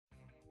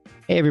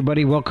Hey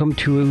everybody, welcome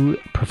to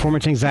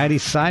Performance Anxiety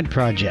Side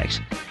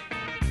Projects.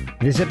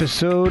 This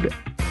episode,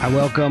 I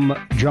welcome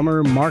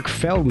drummer Mark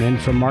Feldman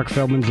from Mark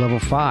Feldman's Level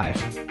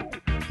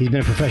 5. He's been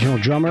a professional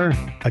drummer,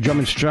 a drum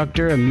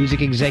instructor, a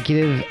music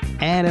executive,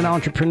 and an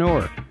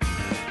entrepreneur.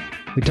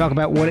 We talk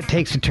about what it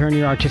takes to turn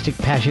your artistic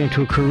passion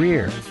into a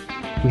career.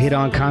 We hit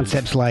on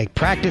concepts like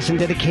practice and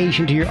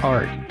dedication to your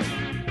art,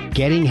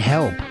 getting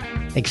help,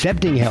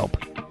 accepting help,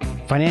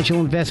 financial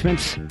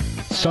investments,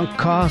 sunk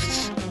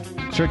costs,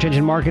 search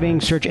engine marketing,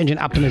 search engine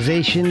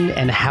optimization,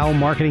 and how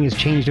marketing has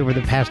changed over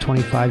the past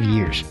 25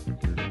 years.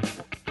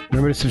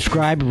 Remember to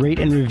subscribe, rate,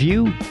 and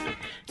review.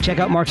 Check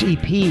out Mark's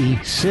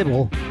EP,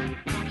 Sybil.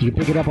 You can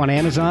pick it up on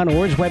Amazon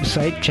or his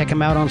website. Check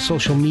him out on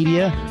social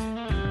media.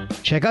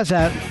 Check us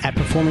out at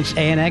Performance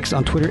ANX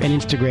on Twitter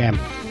and Instagram.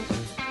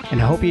 And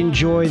I hope you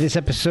enjoy this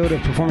episode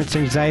of Performance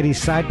Anxiety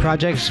Side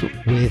Projects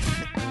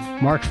with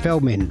Mark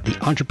Feldman, the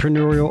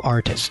entrepreneurial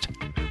artist.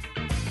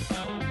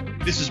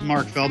 This is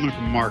Mark Feldman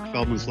from Mark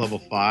Feldman's Level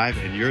 5,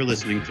 and you're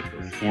listening to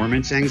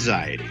Performance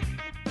Anxiety.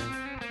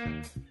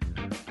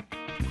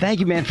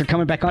 Thank you, man, for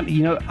coming back on.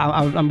 You know,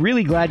 I'm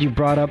really glad you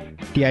brought up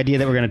the idea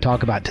that we're going to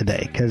talk about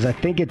today, because I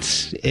think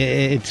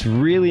it's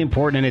really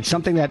important, and it's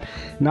something that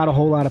not a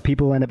whole lot of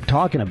people end up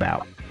talking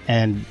about.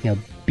 And, you know,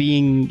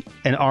 being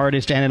an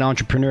artist and an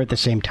entrepreneur at the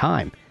same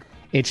time,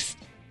 it's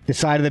the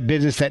side of the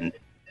business that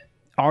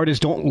artists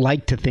don't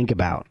like to think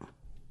about.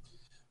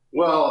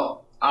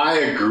 Well, I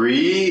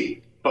agree.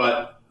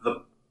 But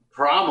the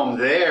problem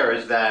there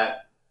is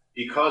that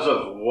because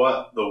of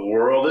what the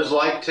world is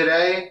like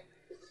today,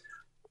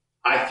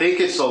 I think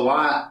it's a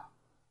lot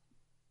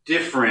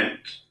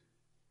different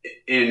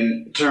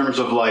in terms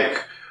of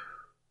like,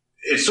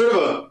 it's sort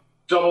of a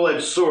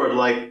double-edged sword.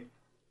 Like,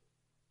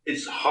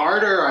 it's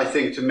harder, I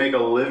think, to make a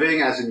living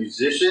as a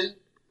musician.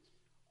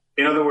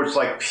 In other words,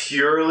 like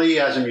purely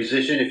as a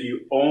musician, if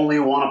you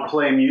only want to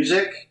play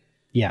music.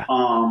 Yeah.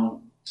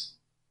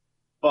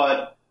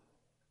 But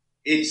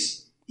it's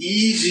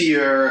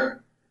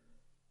easier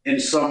in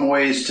some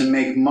ways to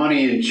make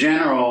money in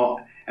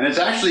general. And it's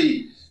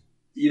actually,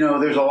 you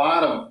know, there's a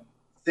lot of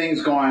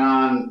things going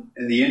on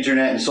in the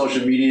internet and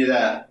social media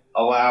that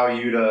allow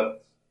you to,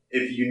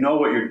 if you know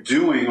what you're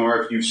doing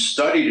or if you've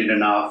studied it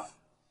enough,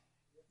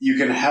 you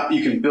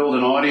can build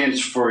an audience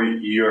for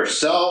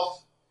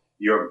yourself,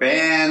 your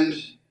band,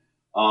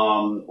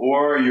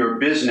 or your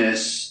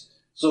business.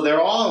 So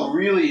they're all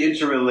really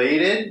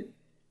interrelated.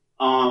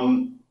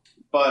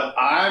 But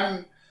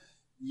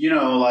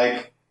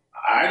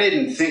I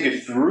didn't think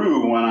it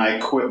through when I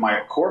quit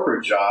my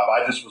corporate job.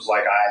 I just was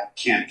like, I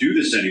can't do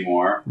this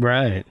anymore.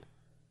 Right.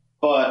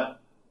 But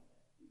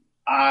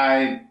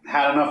I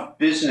had enough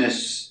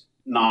business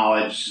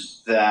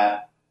knowledge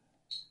that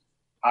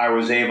I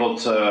was able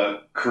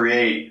to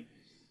create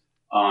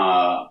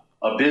a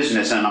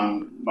business, and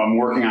I'm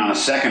working on a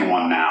second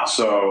one now.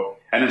 So,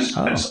 and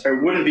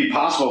it wouldn't be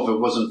possible if it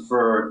wasn't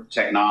for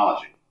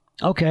technology.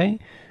 Okay.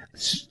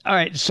 All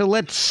right, so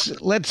let's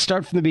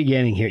start from the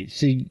beginning here.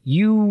 So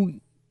you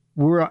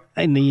were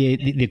in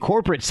the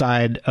corporate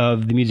side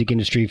of the music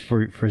industry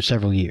for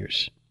several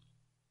years.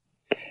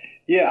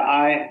 Yeah,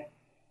 I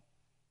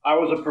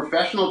was a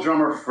professional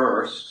drummer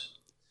first.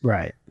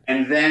 Right.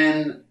 And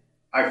then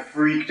I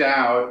freaked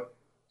out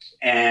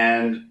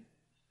and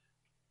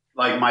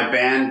like my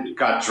band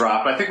got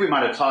dropped. I think we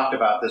might have talked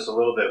about this a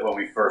little bit when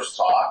we first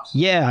talked.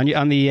 Yeah,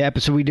 on the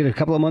episode we did a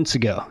couple of months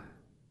ago.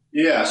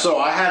 Yeah, so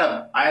I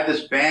had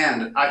this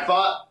band. I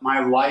thought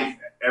my life,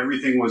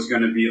 everything was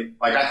going to be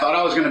like, I thought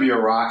I was going to be a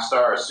rock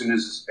star as soon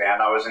as this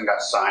band I was in got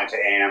signed to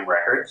A&M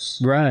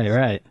Records.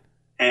 Right.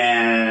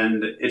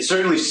 And it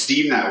certainly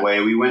seemed that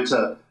way. We went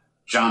to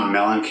John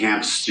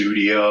Mellencamp's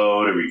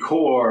studio to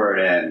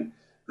record, and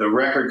the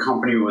record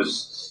company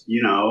was,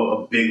 you know,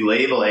 a big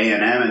label,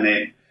 A&M, and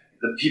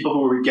the people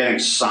who were getting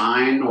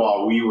signed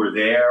while we were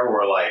there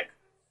were like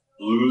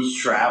Blues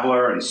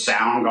Traveler and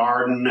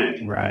Soundgarden,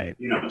 and right.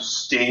 You know,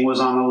 Sting was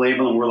on the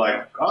label, and we're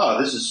like,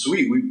 oh, this is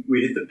sweet.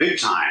 We hit the big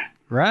time,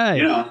 right?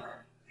 You know,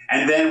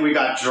 and then we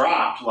got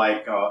dropped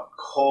like a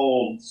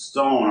cold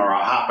stone or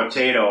a hot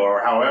potato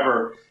or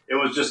however. It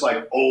was just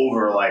like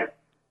over, like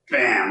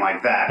bam,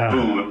 like that,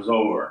 boom, it was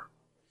over.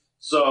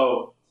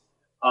 So,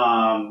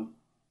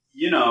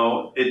 you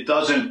know, it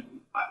doesn't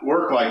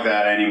work like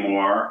that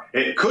anymore.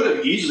 It could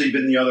have easily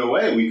been the other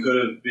way. We could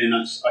have been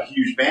a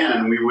huge band,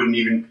 and we wouldn't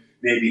even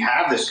maybe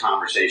have this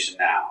conversation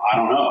now. I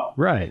don't know.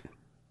 Right.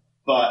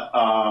 But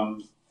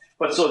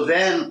so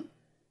then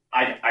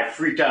I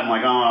freaked out. I'm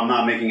like, oh, I'm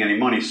not making any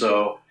money.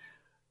 So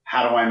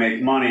how do I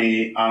make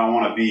money? I don't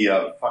want to be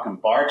a fucking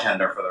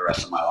bartender for the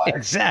rest of my life.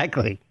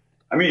 Exactly.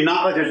 I mean,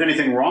 not that there's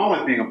anything wrong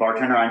with being a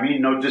bartender. I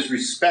mean, no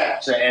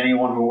disrespect to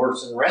anyone who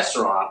works in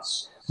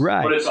restaurants.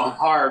 Right. But it's a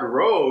hard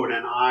road,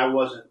 and I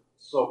wasn't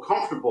so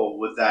comfortable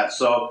with that.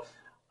 So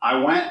I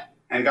went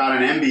and got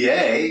an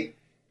MBA.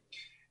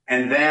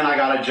 And then I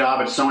got a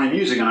job at Sony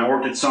Music, and I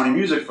worked at Sony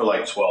Music for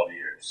like 12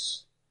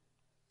 years.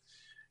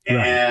 Right.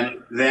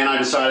 And then I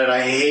decided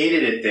I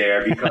hated it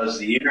there because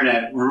the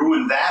internet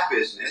ruined that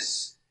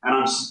business. And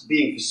I'm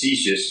being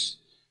facetious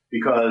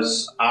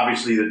because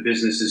obviously the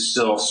business is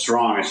still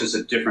strong. It's just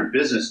a different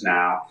business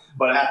now.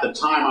 But at the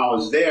time I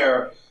was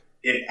there,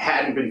 it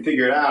hadn't been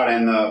figured out,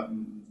 and the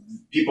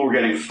people were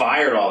getting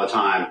fired all the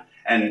time.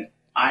 And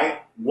I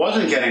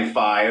wasn't getting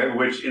fired,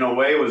 which in a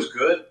way was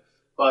good.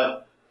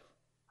 But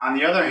on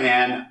the other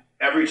hand,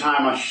 every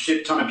time a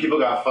shit ton of people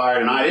got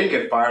fired and I didn't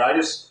get fired, I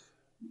just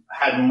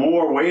had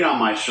more weight on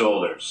my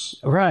shoulders.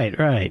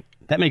 Right.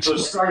 That makes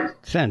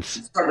sense.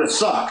 It started to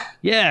suck.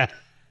 Yeah.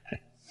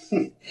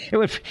 It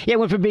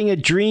went from being a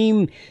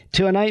dream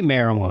to a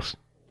nightmare almost.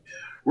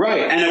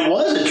 Right. And it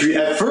was a dream.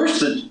 At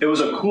first, it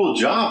was a cool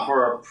job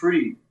for a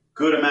pretty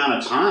good amount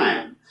of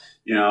time.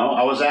 You know,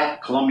 I was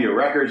at Columbia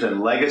Records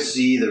and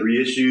Legacy, the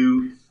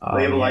reissue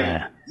label.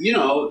 Yeah. Like, you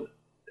know,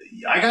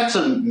 I got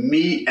to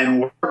meet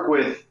and work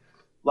with,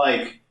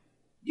 like,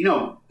 you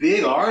know,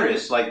 big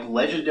artists, like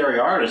legendary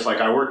artists. Like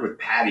I worked with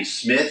Patti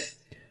Smith.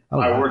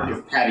 I worked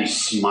with Patti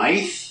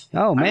Smythe.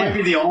 Oh, man. I might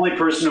be the only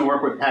person who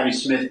worked with Patti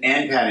Smith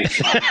and Patti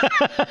Smythe.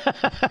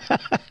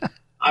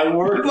 I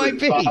worked with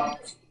Bob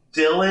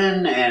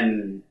Dylan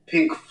and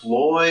Pink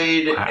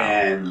Floyd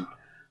and,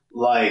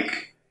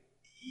 like,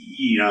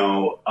 you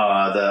know,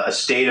 the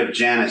estate of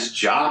Janis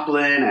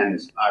Joplin, and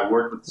I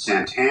worked with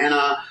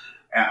Santana.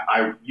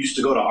 I used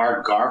to go to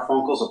Art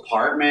Garfunkel's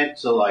apartment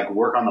to, like,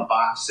 work on the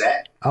box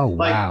set. Oh,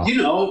 wow. Like, you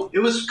know, it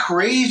was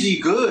crazy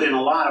good in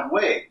a lot of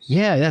ways.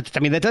 Yeah,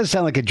 that does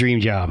sound like a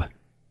dream job.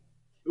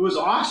 It was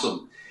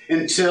awesome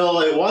until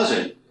it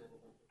wasn't.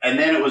 And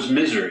then it was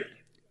misery.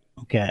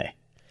 Okay.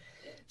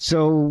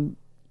 So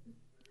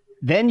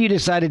then you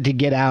decided to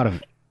get out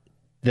of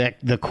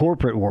the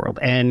corporate world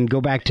and go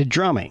back to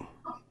drumming.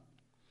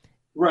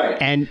 Right.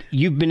 And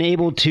you've been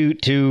able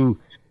to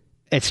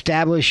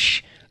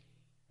establish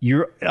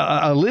your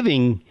a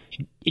living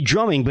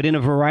drumming, but in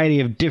a variety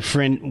of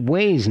different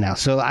ways now.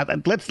 So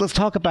let's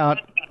talk about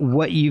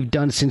what you've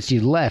done since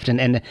you left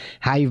and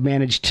how you've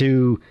managed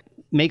to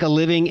make a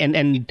living.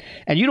 And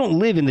you don't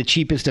live in the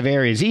cheapest of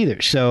areas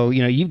either. So,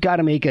 you know, you've got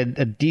to make a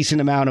decent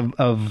amount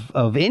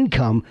of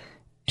income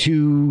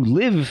to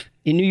live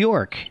in New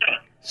York.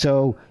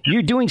 So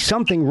you're doing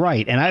something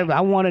right. And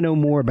I want to know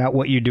more about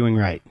what you're doing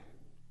right.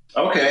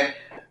 Okay.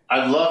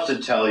 I'd love to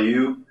tell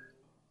you.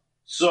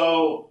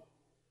 So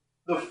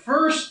the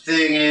first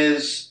thing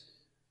is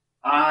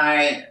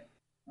I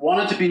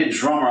wanted to be a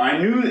drummer. I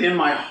knew in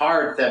my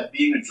heart that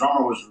being a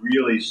drummer was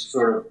really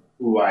sort of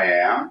who I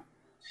am.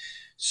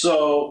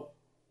 So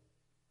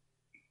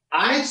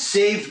I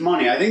saved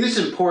money. I think this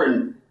is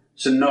important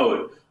to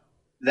note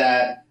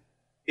that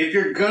if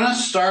you're going to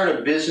start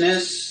a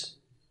business,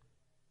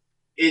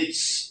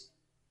 it's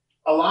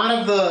a lot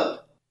of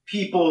the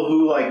people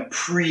who like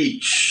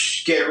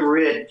preach, get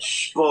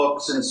rich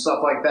books and stuff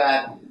like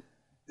that,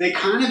 they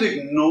kind of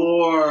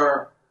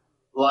ignore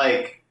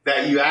like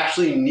that you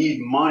actually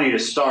need money to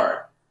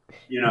start,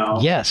 you know?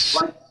 Yes.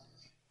 Like,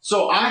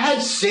 so I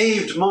had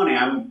saved money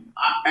and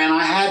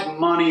I had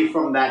money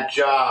from that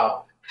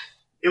job.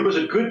 It was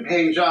a good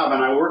paying job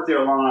and I worked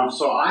there long enough.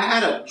 So I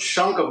had a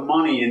chunk of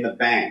money in the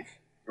bank,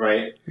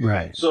 right?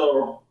 Right.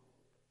 So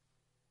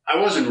I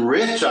wasn't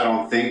rich, I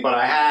don't think, but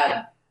I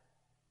had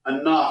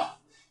enough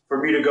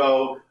for me to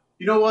go,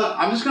 you know what?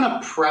 I'm just going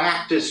to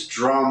practice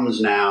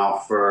drums now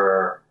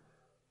for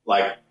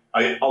like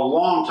a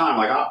long time.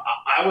 Like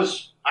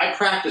I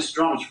practiced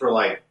drums for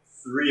like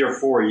 3 or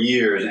 4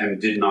 years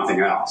and did nothing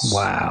else.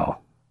 Wow.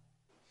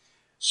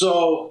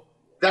 So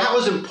that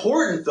was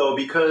important though,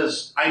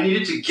 because I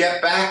needed to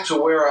get back to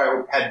where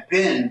I had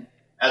been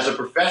as a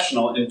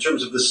professional in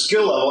terms of the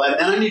skill level. And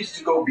then I needed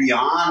to go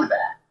beyond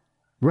that.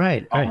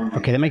 Right.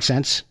 Okay. That makes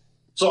sense.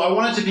 So I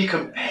wanted to be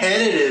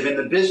competitive in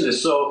the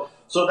business. So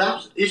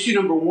that's issue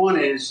number one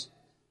is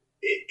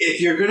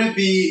if you're going to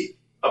be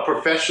a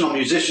professional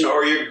musician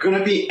or you're going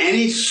to be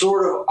any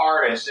sort of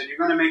artist and you're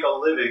going to make a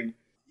living,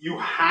 you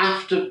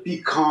have to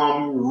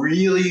become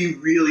really,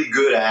 really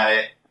good at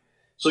it.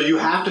 So you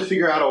have to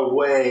figure out a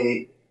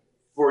way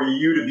for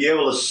you to be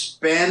able to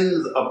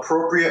spend the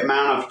appropriate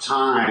amount of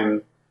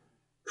time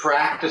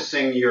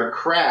practicing your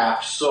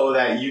craft so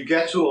that you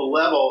get to a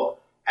level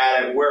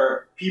at it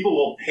where people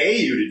will pay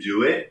you to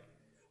do it,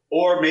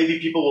 or maybe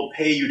people will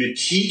pay you to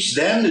teach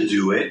them to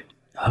do it.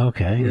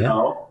 Okay. You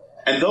know?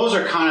 And those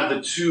are kind of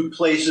the two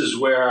places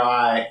where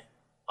I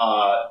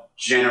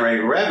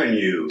generate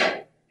revenue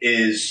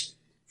is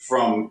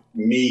from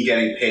me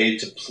getting paid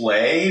to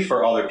play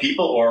for other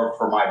people or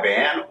for my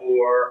band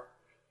or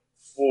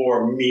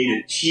for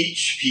me to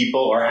teach people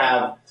or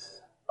have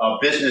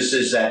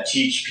businesses that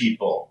teach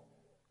people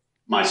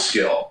my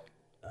skill.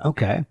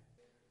 Okay.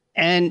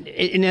 And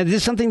is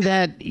this something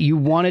that you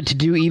wanted to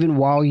do even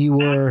while you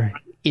were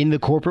in the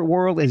corporate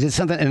world? Is it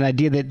an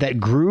idea that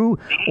grew,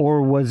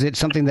 or was it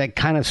something that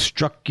kind of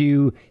struck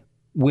you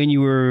when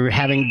you were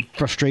having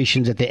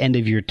frustrations at the end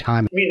of your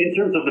time? I mean, in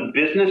terms of the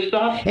business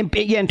stuff? And,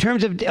 yeah, in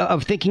terms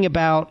of thinking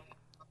about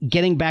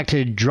getting back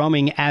to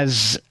drumming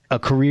as a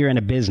career and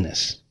a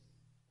business.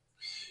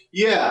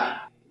 Yeah.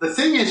 The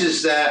thing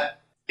is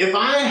that if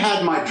I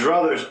had my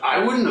druthers,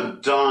 I wouldn't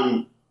have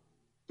done,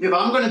 if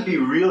I'm going to be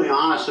really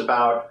honest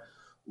about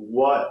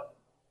what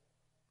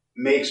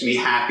makes me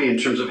happy in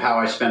terms of how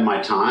I spend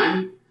my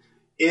time.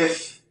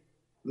 If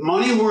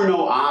money were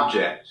no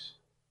object,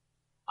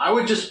 I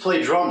would just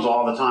play drums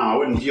all the time. I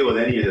wouldn't deal with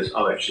any of this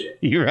other shit.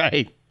 You're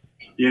right.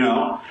 You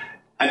know?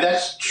 And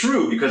that's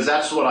true because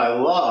that's what I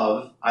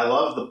love. I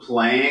love the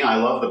playing. I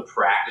love the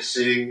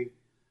practicing.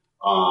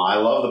 I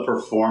love the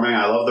performing.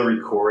 I love the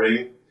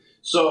recording.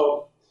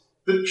 So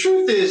the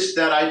truth is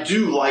that I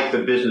do like the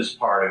business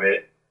part of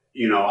it.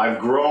 You know, I've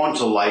grown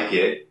to like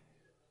it.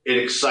 It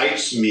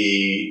excites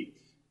me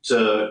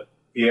to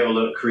be able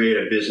to create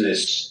a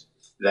business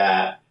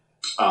that,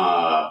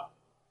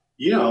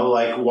 you know,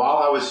 like while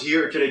I was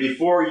here today,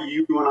 before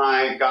you and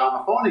I got on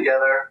the phone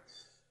together,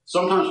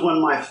 sometimes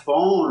when my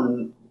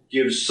phone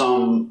gives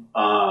some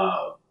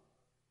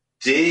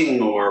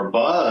ding or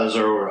buzz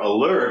or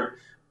alert,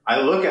 I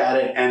look at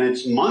it and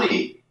it's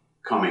money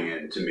coming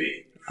in to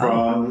me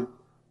from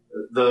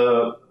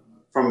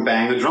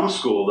Bang the Drum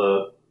School,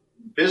 the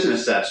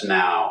business that's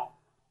now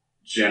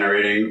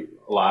generating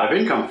a lot of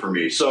income for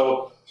me.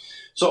 So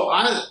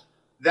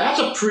that's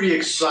a pretty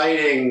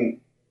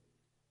exciting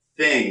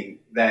thing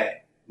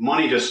that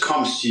money just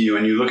comes to you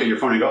and you look at your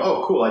phone and go,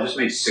 oh, cool, I just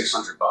made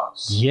 $600.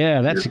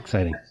 Yeah, that's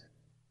exciting.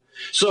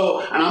 So,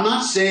 and I'm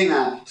not saying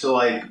that to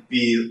like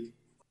be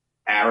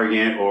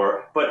arrogant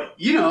but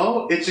you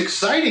know, it's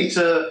exciting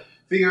to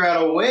figure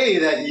out a way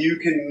that you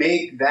can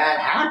make that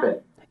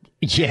happen.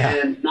 Yeah.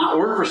 And not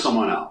work for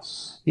someone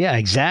else. Yeah,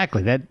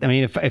 exactly. I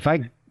mean, if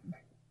I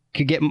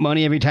could get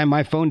money every time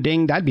my phone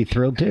dinged, I'd be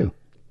thrilled too.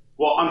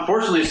 Well,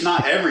 unfortunately, it's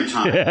not every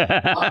time.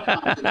 A lot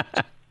of times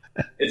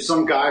it's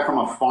some guy from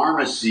a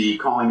pharmacy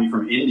calling me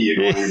from India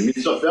going,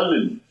 Mr.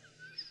 Feldman,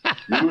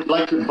 you would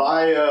like to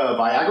buy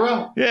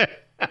Viagra? Yeah.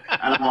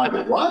 And I'm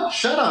like, what?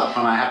 Shut up.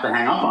 And I have to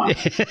hang up on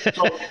it.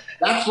 So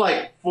that's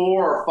like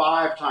 4 or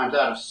 5 times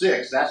out of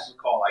 6. That's the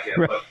call I get.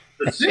 Right. But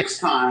the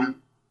 6th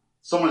time,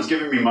 someone's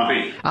giving me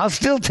money. I'll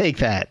still take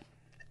that.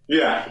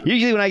 Yeah.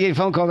 Usually when I get a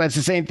phone call, that's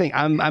the same thing.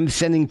 I'm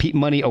sending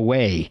money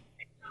away.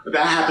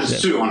 That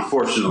happens too,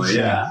 unfortunately.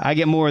 Yeah. I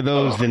get more of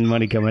those than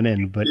money coming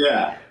in. But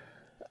yeah.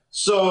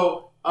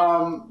 So,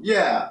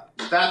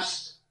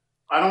 that's,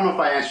 I don't know if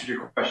I answered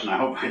your question. I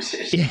hope I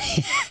did.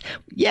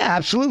 Yeah,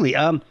 absolutely.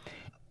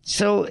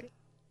 So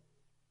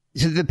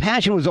the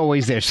passion was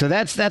always there. So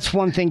that's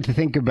one thing to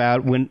think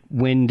about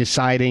when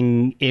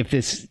deciding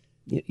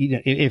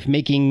if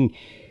making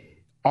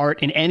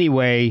art in any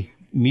way,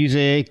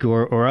 music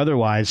or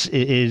otherwise,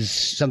 is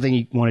something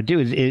you want to do.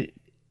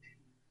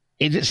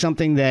 Is it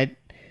something that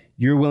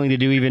you're willing to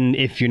do even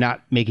if you're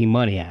not making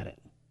money at it?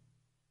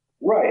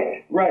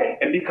 Right.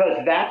 And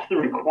because that's the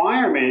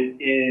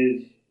requirement,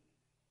 is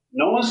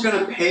no one's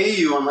going to pay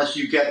you unless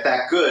you get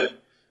that good.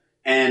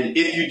 And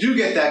if you do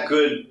get that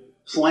good,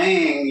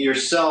 playing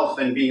yourself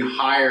and being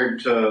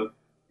hired to,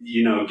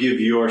 you know, give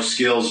your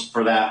skills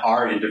for that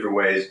art in different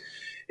ways,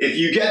 if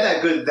you get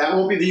that good, that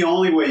won't be the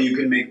only way you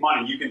can make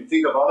money. You can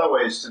think of other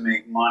ways to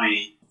make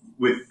money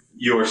with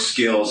your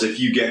skills if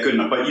you get good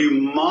enough. But you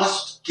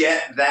must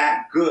get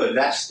that good.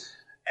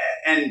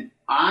 And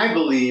I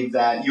believe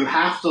that you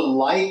have to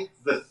like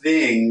the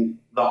thing,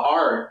 the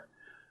art,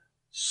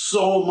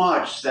 so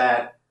much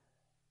that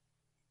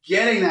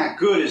getting that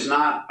good is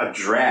not a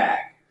drag.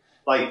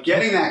 Like,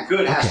 getting that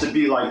good has to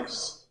be like,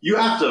 you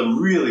have to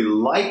really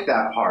like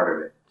that part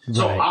of it. Right.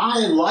 So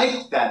I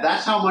like that.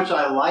 That's how much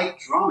I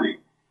like drumming,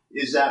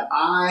 is that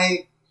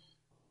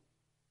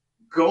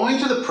going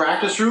to the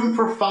practice room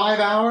for 5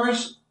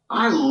 hours,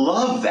 I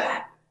love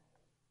that.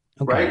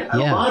 Okay. Right?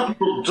 Yeah. A lot of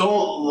people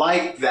don't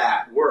like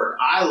that work.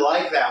 I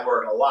like that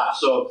work a lot.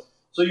 So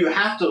you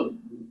have to,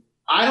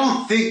 I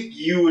don't think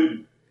you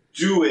would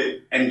do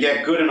it and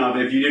get good enough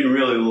if you didn't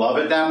really love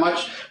it that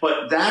much.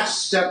 But that's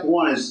step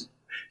one, is,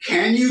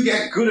 can you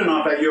get good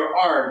enough at your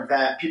art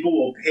that people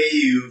will pay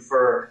you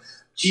for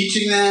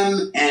teaching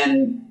them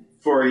and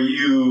for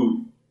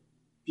you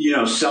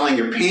know, selling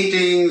your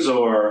paintings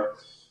or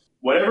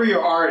whatever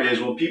your art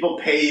is? Will people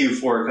pay you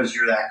for it because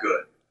you're that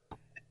good?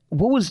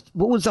 What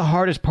was the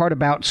hardest part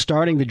about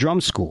starting the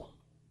drum school?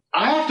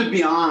 I have to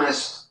be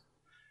honest.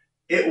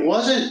 It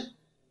wasn't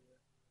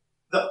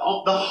the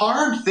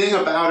hard thing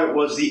about it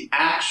was the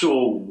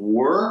actual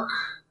work.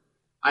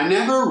 I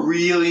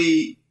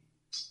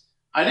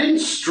didn't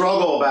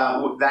struggle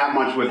about that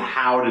much with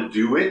how to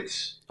do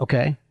it.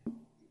 Okay.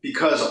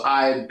 Because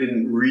I've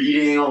been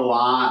reading a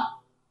lot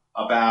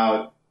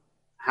about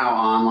how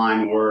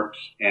online works,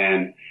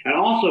 and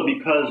also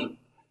because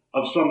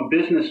of some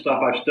business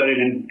stuff I've studied,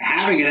 and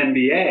having an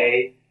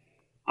MBA,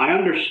 I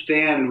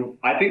understand.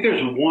 I think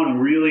there's one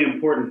really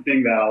important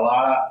thing that a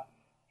lot of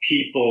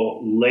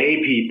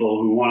lay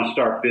people who want to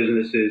start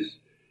businesses,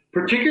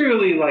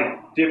 particularly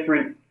like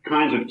different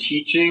kinds of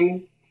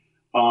teaching,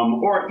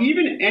 or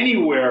even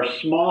anywhere,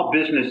 small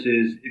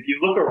businesses, if you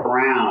look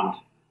around,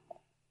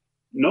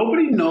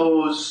 nobody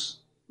knows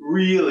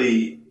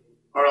really,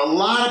 or a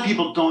lot of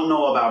people don't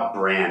know about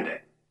branding.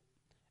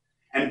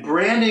 And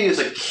branding is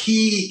a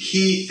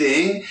key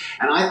thing.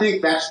 And I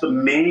think that's the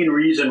main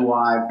reason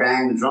why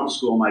Bang the Drum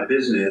School, my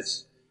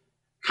business,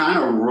 kind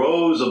of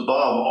rose above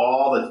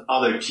all the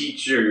other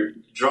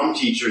drum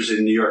teachers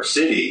in New York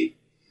City.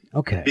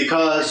 Okay.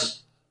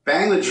 Because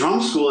Bang the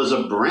Drum School is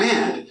a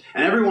brand.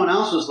 And everyone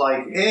else was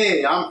like,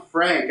 hey, I'm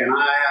Frank and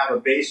I have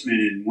a basement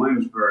in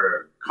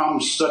Williamsburg.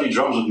 Come study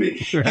drums with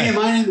me. Right. Hey,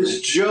 my name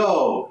is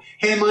Joe.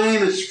 Hey, my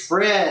name is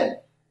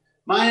Fred.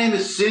 My name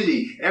is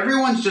Cindy.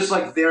 Everyone's just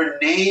like their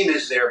name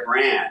is their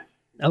brand.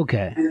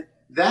 Okay. And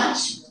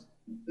that's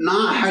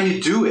not how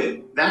you do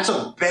it. That's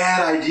a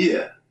bad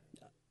idea.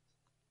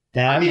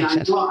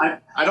 I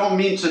don't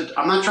mean to,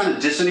 I'm not trying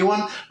to diss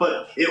anyone,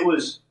 but it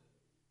was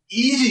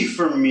easy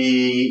for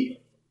me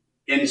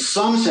in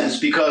some sense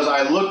because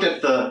I looked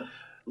at the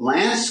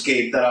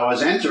landscape that I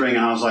was entering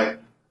and I was like,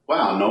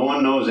 wow, no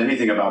one knows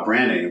anything about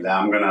branding.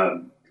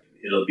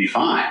 It'll be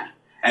fine.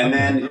 And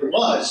then it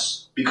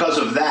was because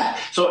of that.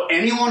 So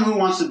anyone who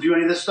wants to do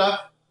any of this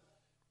stuff,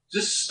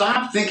 just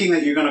stop thinking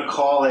that you're going to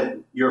call it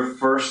your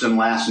first and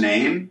last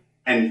name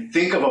and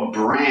think of a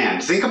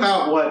brand. Think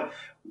about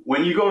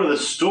when you go to the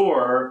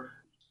store,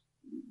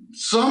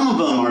 some of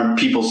them are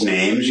people's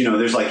names. You know,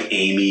 there's like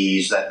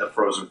Amy's, the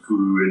frozen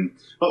food.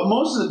 But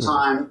most of the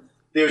time,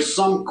 there's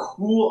some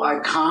cool,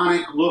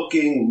 iconic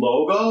looking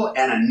logo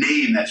and a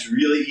name that's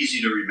really easy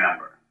to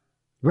remember.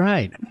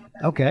 Right.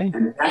 Okay.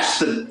 And that's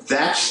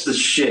the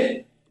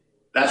shit.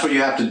 That's what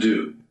you have to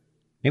do.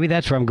 Maybe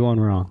that's where I'm going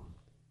wrong.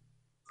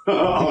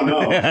 Oh,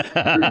 no.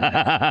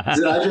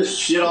 Did I just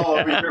shit all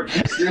over your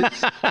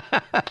business?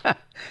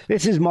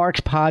 This is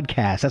Mark's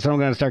podcast. That's what I'm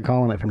going to start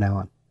calling it from now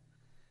on.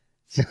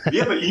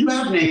 Yeah, but you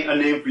have a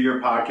name for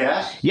your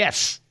podcast.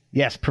 Yes.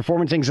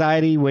 Performance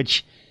anxiety,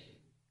 which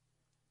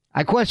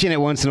I question it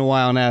once in a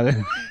while now.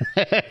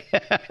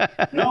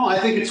 No, I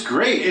think it's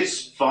great.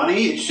 It's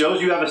funny. It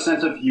shows you have a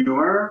sense of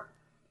humor.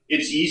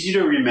 It's easy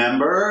to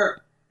remember.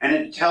 And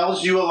it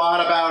tells you a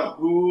lot about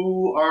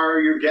who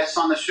are your guests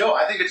on the show.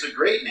 I think it's a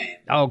great name.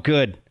 Oh,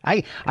 good.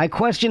 I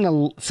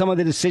question some of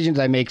the decisions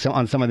I make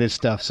on some of this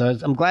stuff. So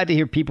I'm glad to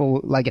hear people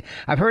like it.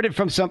 I've heard it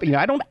from some,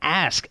 I don't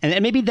ask.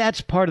 And maybe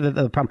that's part of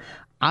the problem.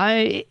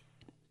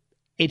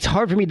 It's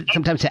hard for me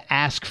sometimes to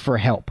ask for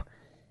help.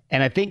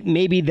 And I think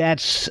maybe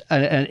that's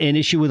an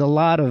issue with a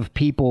lot of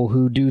people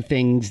who do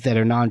things that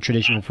are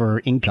non-traditional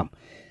for income.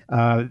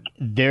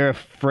 They're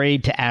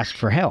afraid to ask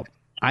for help.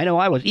 I know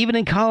I was. Even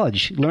in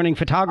college, learning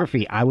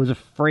photography, I was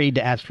afraid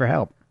to ask for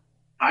help.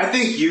 I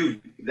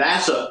think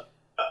that's a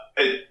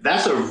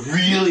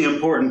really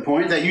important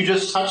point that you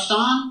just touched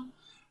on,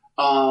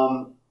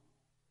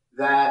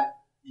 that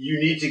you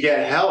need to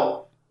get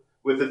help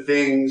with the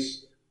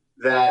things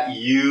that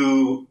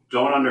you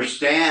don't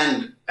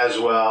understand as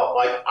well.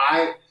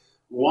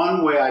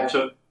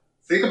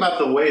 Think about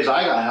the ways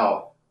I got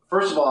help.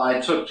 First of all,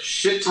 I took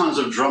shit tons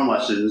of drum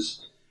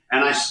lessons,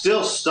 and I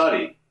still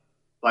study.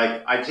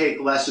 Like, I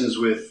take lessons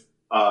with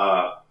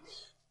a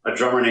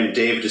drummer named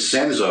Dave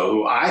DiCenzo,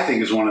 who I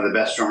think is one of the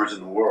best drummers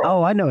in the world.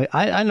 Oh, I know.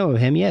 I know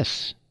him,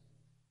 yes.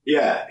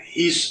 Yeah,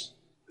 he's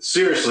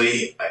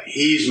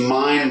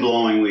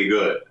mind-blowingly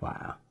good.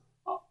 Wow.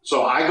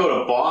 So I go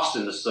to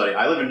Boston to study.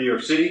 I live in New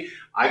York City.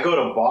 I go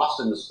to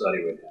Boston to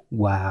study with him.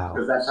 Wow.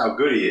 Because that's how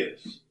good he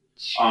is.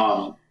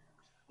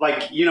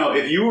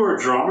 If you were a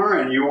drummer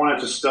and you wanted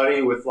to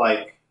study with,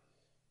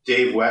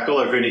 Dave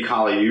Weckl or Vinny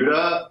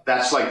Colaiuta,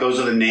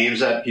 those are the names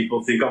that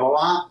people think of a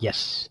lot.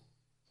 Yes.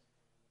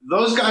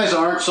 Those guys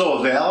aren't so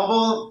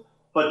available,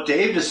 but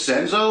Dave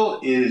DiCenzo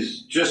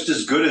is just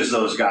as good as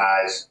those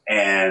guys,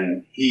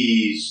 and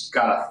he's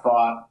got a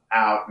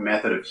thought-out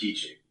method of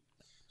teaching.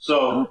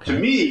 So to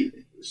me,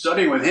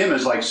 studying with him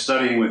is like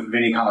studying with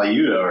Vinny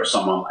Colaiuta or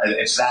someone.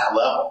 It's that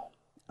level.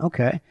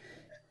 Okay.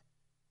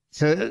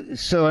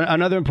 So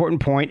another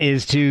important point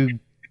is to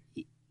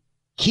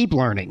keep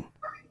learning.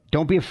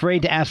 Don't be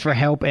afraid to ask for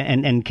help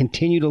and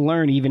continue to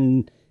learn,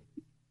 even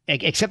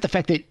accept the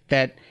fact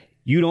that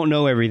you don't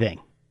know everything.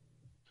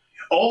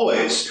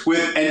 Always,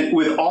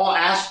 with all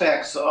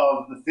aspects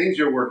of the things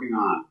you're working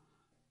on.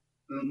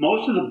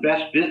 Most of the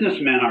best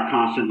businessmen are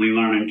constantly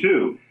learning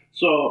too.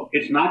 So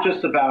it's not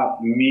just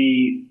about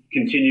me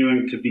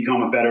continuing to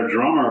become a better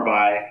drummer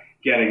by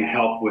getting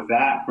help with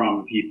that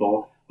from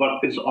people, but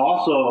it's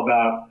also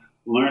about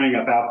learning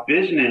about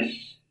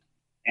business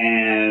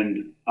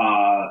and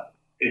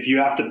if you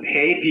have to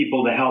pay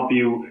people to help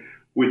you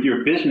with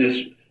your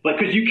business,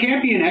 because you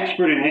can't be an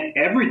expert in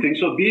everything.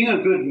 So being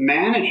a good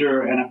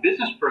manager and a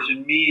business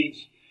person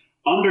means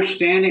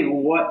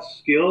understanding what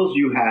skills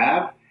you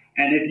have.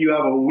 And if you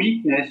have a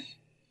weakness,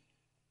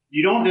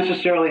 you don't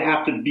necessarily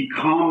have to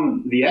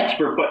become the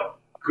expert, but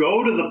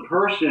go to the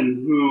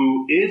person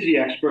who is the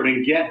expert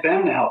and get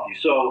them to help you.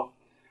 So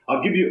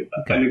I'll give you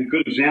a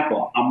good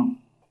example. I'm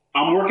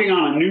working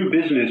on a new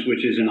business,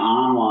 which is an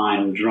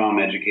online drum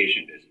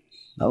education business.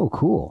 Oh,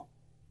 cool.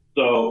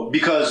 So,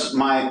 because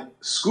my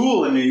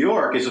school in New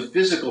York is a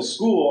physical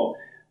school,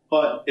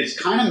 but it's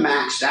kind of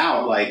maxed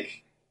out.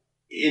 Like,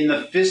 in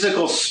the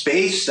physical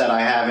space that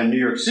I have in New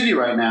York City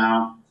right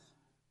now,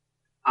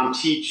 I'm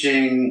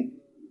teaching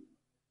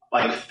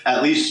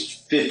at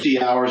least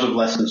 50 hours of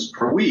lessons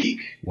per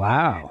week.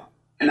 Wow.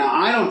 And now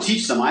I don't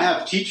teach them. I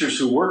have teachers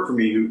who work for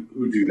me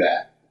who do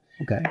that.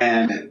 Okay.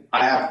 And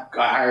I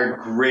hired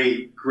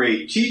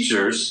great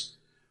teachers.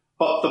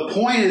 But the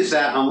point is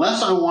that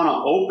unless I want to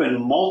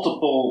open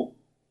multiple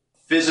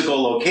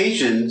physical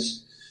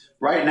locations,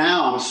 right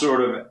now I'm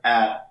sort of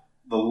at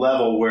the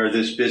level where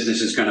this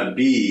business is going to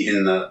be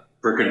in the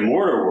brick and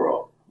mortar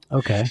world.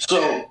 Okay.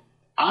 So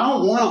I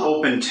don't want to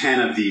open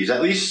 10 of these.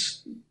 At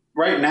least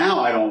right now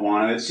I don't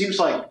want to. It seems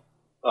like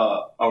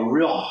a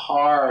real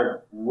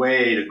hard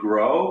way to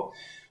grow.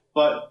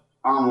 But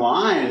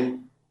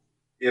online,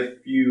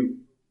 if you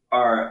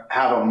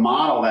have a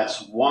model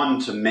that's one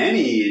to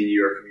many in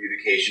your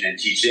communication and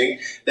teaching,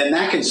 then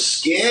that can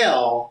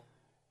scale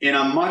in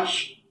a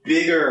much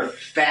bigger,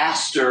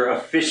 faster,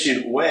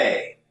 efficient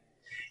way.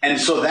 And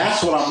so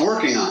that's what I'm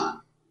working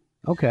on.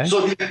 Okay.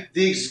 So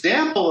the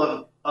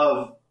example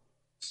of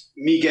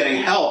me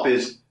getting help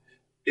is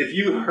if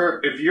you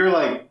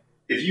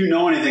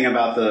know anything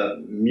about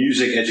the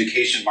music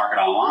education market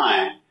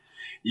online,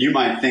 you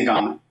might think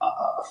I'm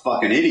a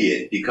fucking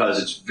idiot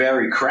because it's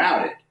very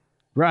crowded.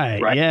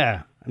 Right?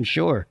 Yeah, I'm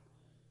sure.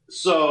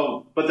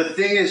 So, but the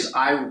thing is,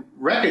 I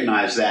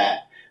recognize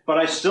that, but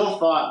I still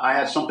thought I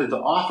had something to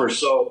offer.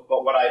 So,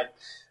 but what I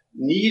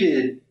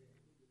needed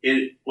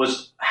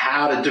was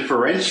how to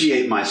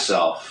differentiate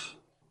myself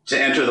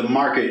to enter the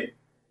market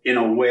in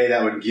a way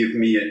that would give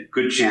me a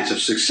good chance of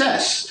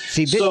success.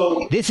 See,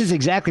 this is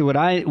exactly what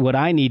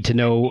I need to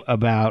know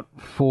about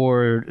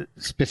for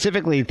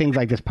specifically things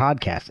like this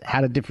podcast,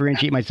 how to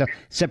differentiate myself,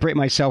 separate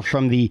myself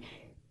from the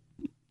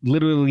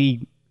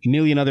literally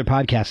million other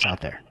podcasts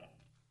out there.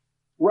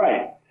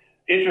 Right.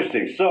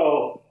 Interesting.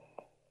 So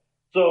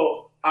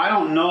I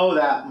don't know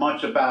that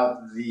much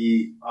about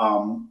the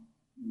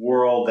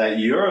world that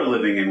you're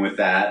living in with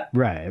that.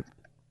 Right.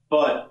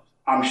 But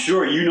I'm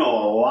sure you know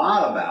a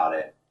lot about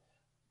it.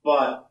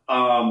 But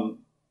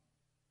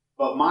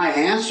my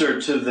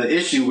answer to the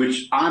issue,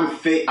 which I'm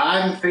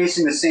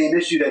facing the same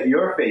issue that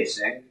you're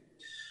facing.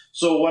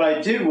 So what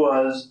I did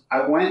was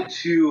I went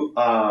to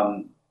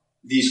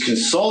these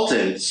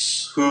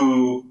consultants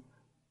who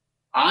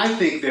I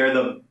think they're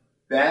the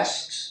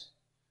best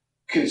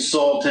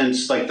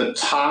consultants, like the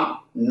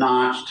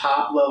top-notch,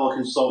 top-level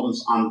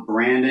consultants on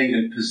branding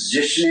and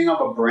positioning of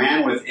a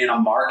brand within a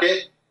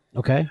market.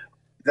 Okay.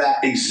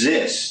 That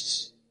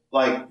exists.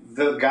 Like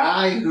the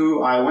guy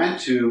who I went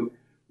to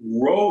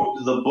wrote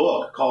the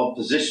book called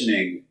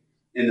Positioning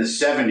in the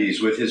 70s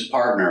with his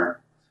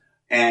partner.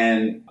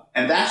 And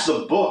that's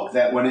the book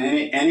that when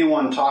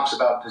anyone talks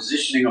about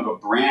positioning of a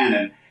brand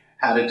and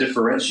how to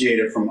differentiate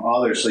it from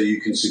others so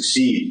you can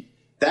succeed,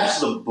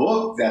 that's the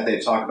book that they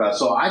talk about.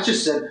 So I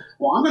just said,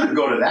 well, I'm going to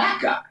go to that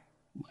guy.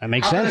 That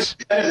makes sense.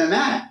 Better than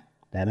that.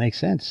 That makes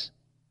sense.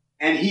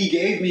 And he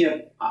gave me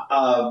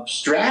a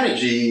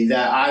strategy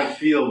that I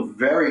feel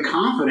very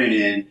confident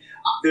in.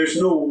 There's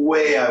no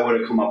way I would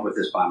have come up with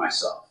this by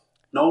myself.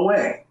 No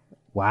way.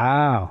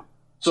 Wow.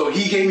 So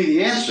he gave me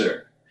the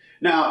answer.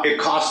 Now, it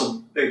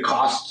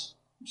costs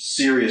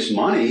serious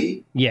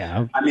money.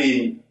 Yeah. I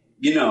mean,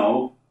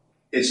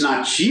 it's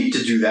not cheap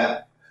to do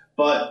that,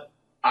 but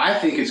I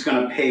think it's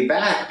going to pay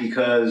back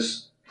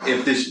because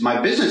if my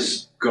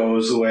business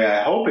goes the way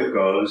I hope it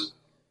goes,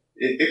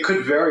 it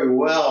could very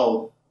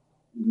well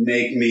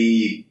make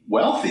me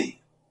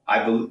wealthy.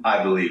 I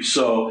believe.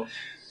 So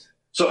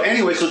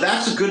anyway, so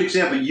that's a good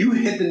example. You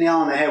hit the nail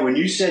on the head when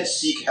you said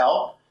seek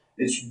help.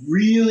 It's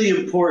really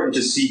important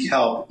to seek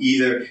help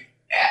either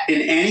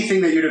in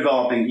anything that you're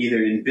developing,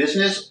 either in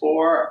business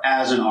or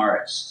as an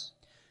artist.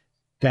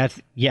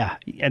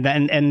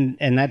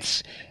 And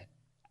that's,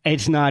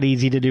 it's not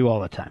easy to do all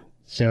the time.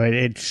 So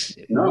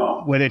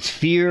whether it's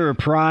fear or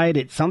pride,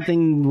 it's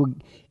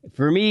something,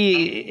 for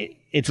me,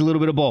 it's a little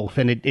bit of both.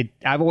 And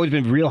I've always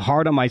been real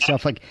hard on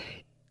myself. Like,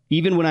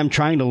 even when I'm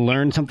trying to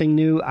learn something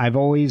new, I've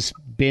always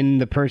been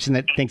the person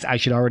that thinks I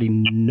should already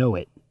know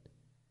it.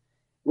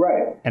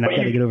 Right. And I've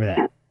got to get over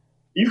that.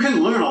 You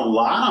can learn a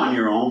lot on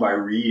your own by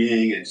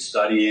reading and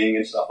studying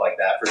and stuff like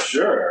that, for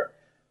sure.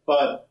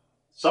 But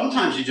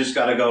sometimes you just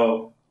got to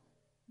go,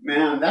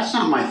 man, that's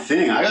not my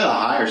thing. I got to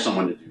hire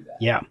someone to do that.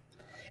 Yeah.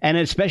 And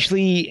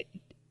especially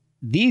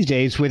these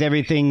days with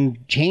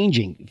everything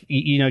changing,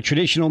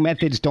 traditional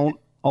methods don't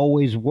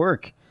always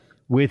work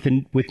with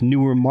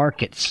newer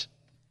markets.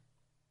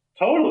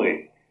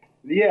 Totally.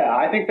 Yeah,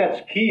 I think that's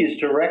key, is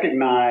to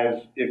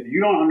recognize if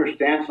you don't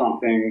understand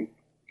something,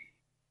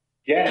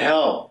 get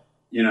help.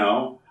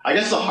 I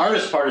guess the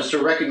hardest part is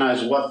to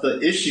recognize what the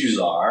issues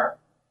are.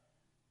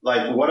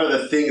 Like, what are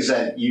the things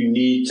that you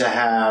need to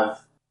have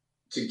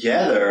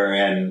together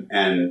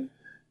and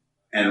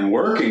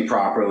working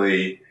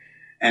properly,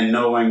 and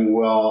knowing,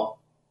 well,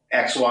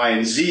 X, Y,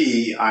 and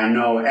Z, I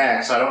know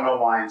X, I don't know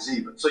Y and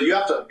Z. But so you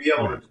have to be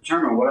able to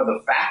determine what are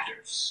the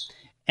factors.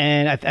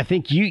 And I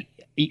think you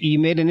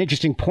made an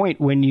interesting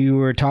point when you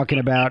were talking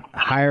about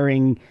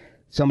hiring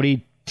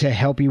somebody to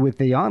help you with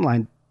the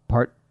online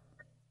part,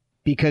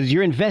 because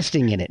you're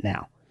investing in it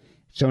now.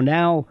 So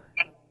now,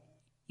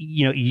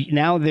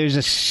 now there's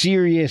a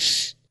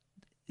serious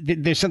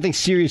there's something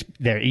serious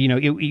there. You know,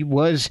 it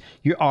was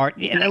your art.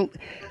 And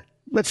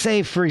let's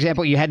say, for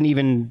example, you hadn't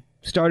even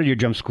started your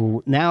drum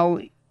school. Now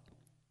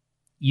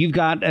you've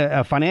got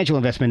a financial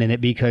investment in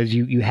it because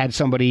you had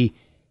somebody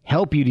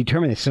help you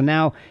determine this. So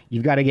now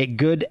you've got to get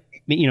good,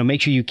 you know,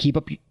 make sure you keep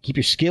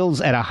your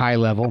skills at a high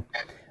level.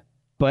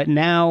 But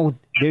now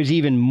there's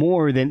even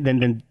more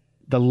than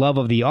the love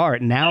of the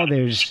art. Now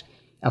there's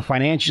a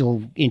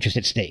financial interest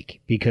at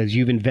stake because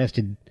you've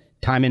invested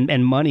time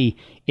and money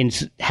in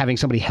having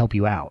somebody help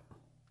you out.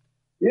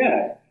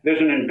 Yeah, there's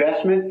an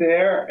investment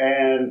there,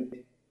 and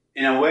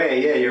in a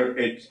way,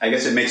 yeah, I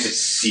guess it makes it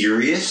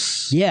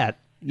serious. Yeah.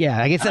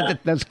 I guess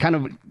that's kind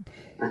of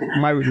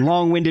my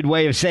long-winded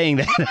way of saying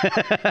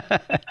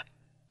that.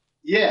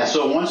 Yeah,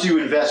 so once you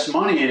invest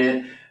money in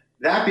it,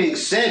 that being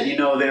said, you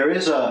know, there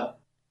is a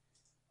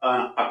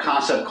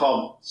concept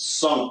called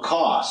sunk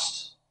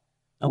cost,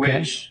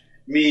 which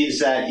means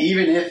that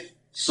even if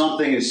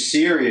something is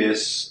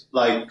serious,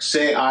 like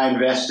say I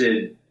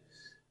invested,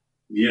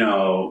 you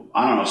know,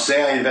 I don't know,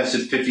 say I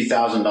invested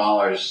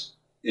 $50,000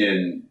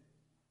 in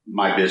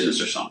my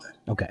business or something.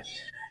 Okay.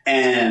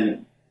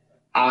 And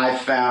I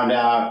found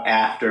out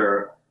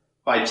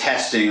by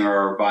testing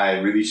or by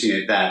releasing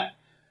it that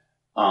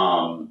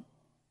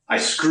I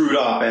screwed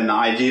up and the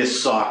idea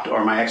sucked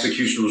or my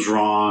execution was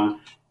wrong.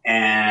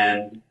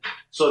 And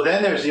so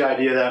then there's the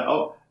idea that,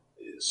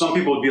 some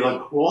people would be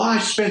like, well, I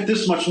spent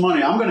this much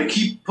money. I'm going to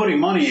keep putting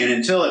money in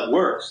until it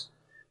works.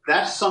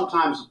 That's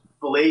sometimes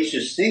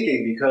fallacious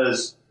thinking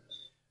because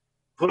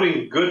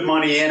putting good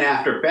money in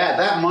after bad,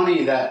 that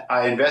money that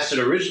I invested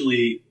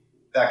originally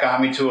that got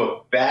me to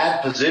a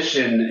bad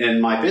position in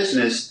my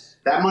business,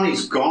 that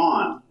money's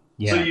gone.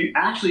 Yeah. So you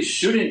actually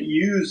shouldn't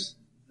use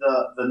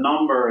the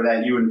number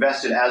that you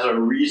invested as a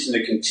reason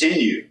to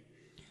continue.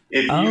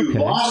 If you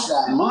lost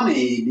that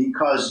money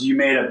because you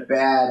made a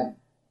bad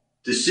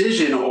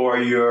decision or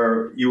you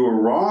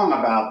were wrong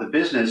about the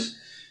business,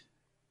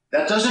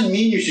 that doesn't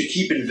mean you should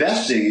keep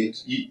investing.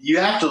 You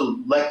have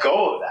to let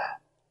go of that.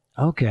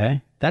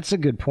 Okay. That's a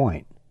good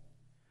point.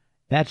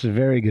 That's a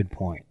very good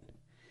point.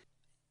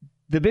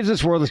 The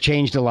business world has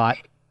changed a lot,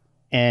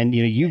 and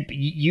you know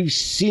you've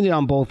seen it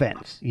on both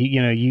ends.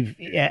 You know, you've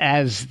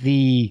as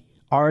the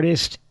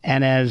artist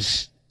and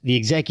as the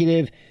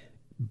executive,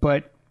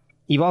 but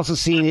you've also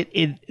seen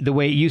it the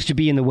way it used to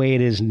be and the way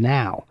it is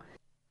now.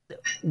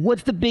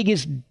 What's the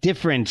biggest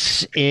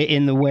difference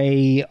in the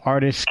way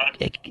artists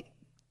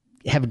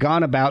have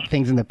gone about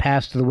things in the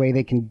past to the way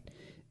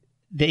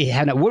they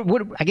have now?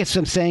 What I guess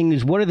what I'm saying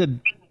is, what are the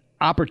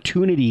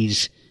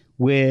opportunities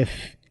with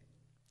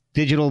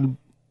digital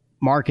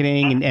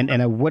marketing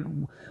and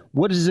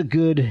what is a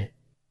good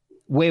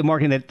way of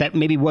marketing that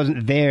maybe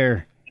wasn't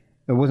there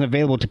or wasn't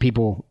available to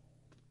people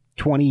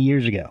 20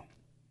 years ago?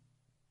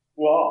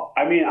 Well,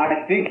 I mean,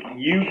 I think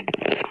you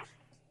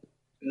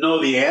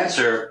know the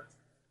answer.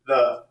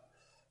 The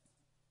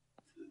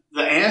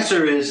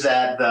answer is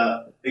that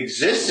the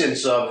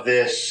existence of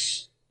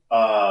this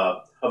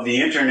of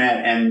the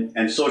internet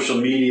and social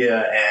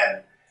media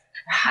and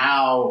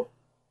how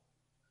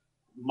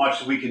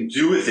much we can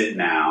do with it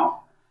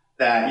now,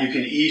 that you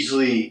can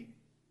easily,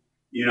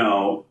 you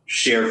know,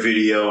 share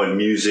video and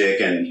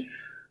music, and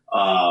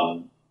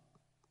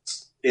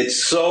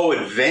it's so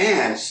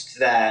advanced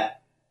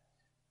that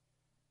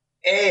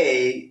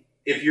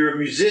if you're a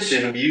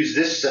musician, we use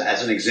this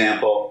as an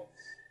example,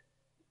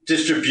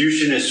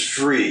 distribution is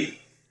free.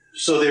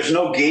 So there's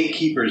no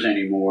gatekeepers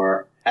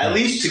anymore, at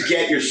least to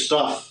get your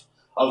stuff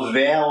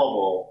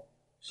available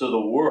to the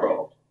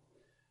world.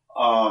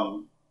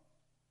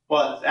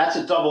 But that's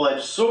a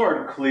double-edged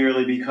sword,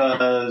 clearly,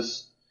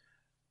 because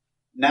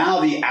now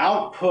the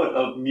output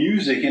of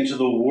music into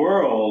the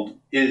world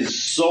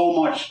is so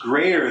much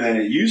greater than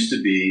it used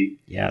to be.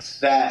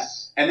 Yes.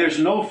 And there's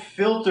no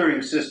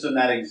filtering system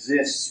that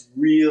exists,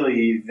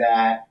 really,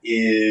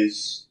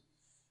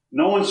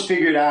 no one's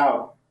figured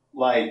out,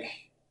 like,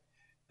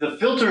 the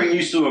filtering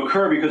used to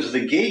occur because of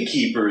the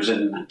gatekeepers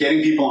and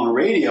getting people on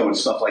radio and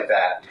stuff like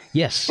that.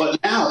 Yes.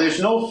 But now there's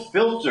no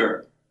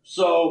filter.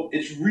 So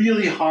it's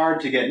really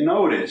hard to get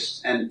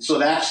noticed. And so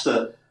that's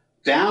the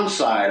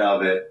downside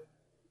of it.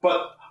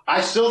 But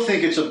I still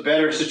think it's a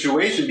better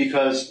situation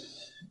because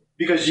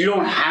you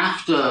don't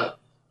have to,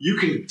 you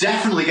can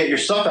definitely get your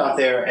stuff out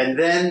there, and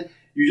then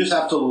you just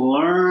have to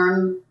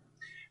learn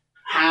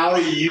how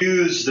to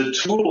use the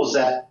tools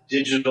that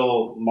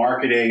digital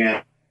marketing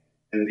and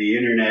the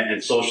internet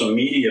and social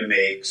media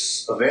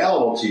makes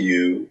available to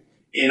you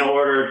in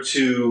order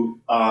to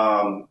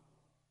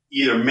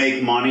either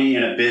make money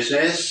in a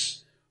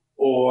business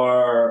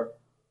or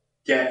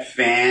get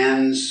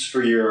fans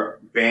for your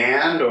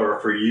band or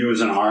for you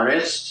as an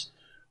artist,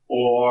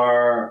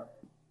 or,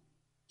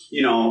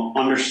 you know,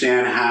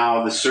 understand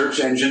how the search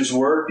engines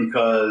work,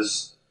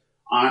 because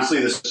honestly,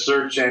 the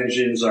search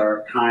engines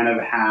are kind of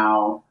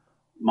how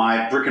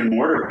my brick and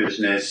mortar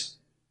business,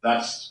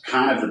 that's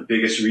kind of the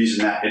biggest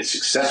reason that it's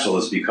successful,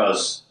 is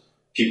because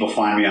people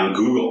find me on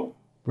Google.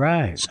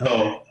 Right.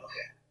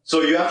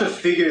 So you have to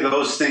figure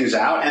those things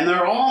out, and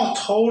they're all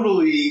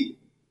totally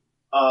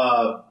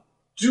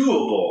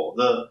doable.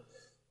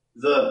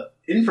 The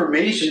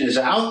information is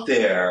out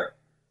there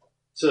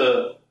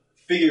to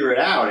figure it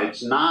out.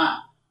 It's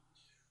not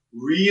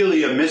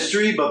really a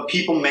mystery, but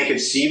people make it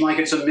seem like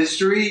it's a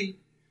mystery.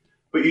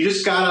 But you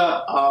just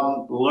gotta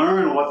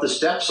learn what the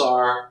steps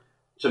are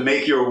to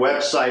make your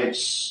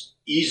websites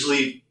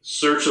easily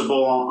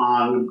searchable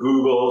on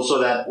Google, so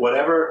that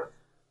whatever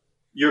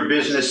your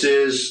business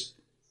is,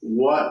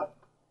 what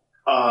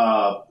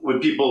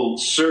would people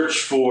search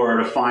for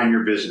to find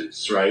your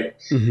business, right?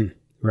 Mm-hmm.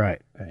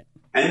 Right.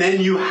 And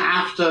then you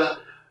have to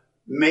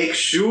make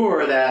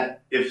sure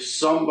that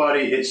if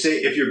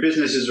your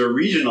business is a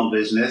regional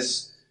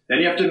business, then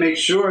you have to make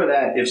sure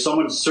that if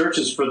someone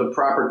searches for the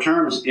proper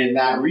terms in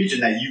that region,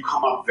 that you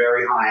come up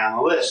very high on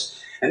the list.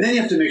 And then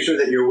you have to make sure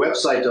that your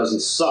website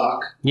doesn't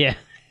suck. Yeah.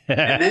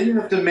 And then you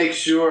have to make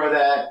sure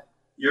that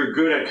you're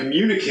good at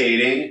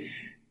communicating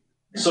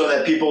so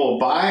that people will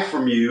buy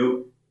from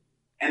you.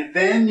 And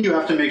then you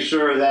have to make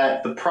sure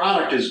that the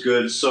product is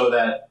good so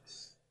that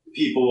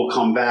people will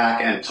come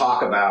back and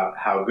talk about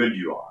how good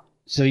you are.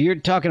 So you're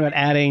talking about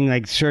adding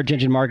like search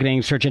engine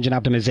marketing, search engine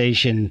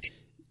optimization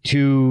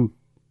to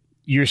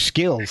your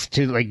skills,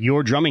 to like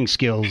your drumming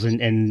skills,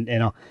 and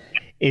all.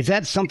 Is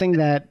that something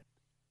that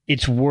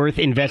it's worth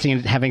investing in,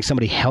 having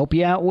somebody help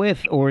you out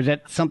with, or is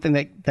that something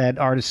that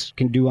artists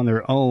can do on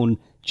their own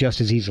just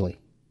as easily?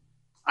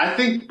 I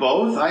think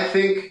both. I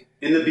think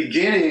in the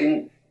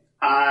beginning,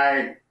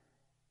 I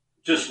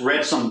just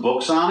read some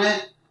books on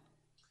it,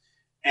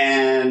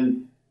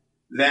 and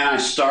then I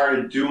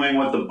started doing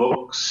what the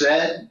book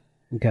said.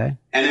 Okay.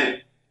 And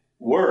it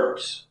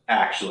worked,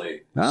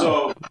 actually. Oh,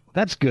 so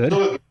that's good.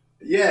 So,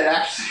 yeah, it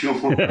actually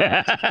worked.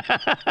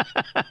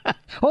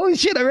 Holy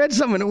shit, I read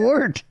something, it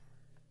worked.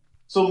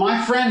 So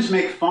my friends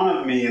make fun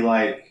of me,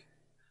 like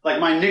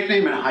my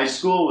nickname in high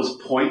school was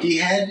Pointy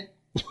Head.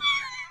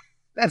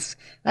 That's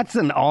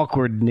an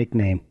awkward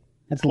nickname.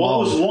 It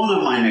was one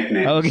of my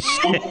nicknames.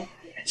 Okay.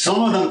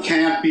 Some of them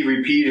can't be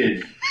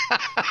repeated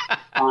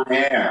on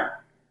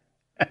air.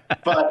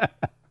 But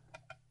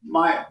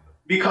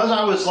because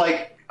I was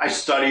I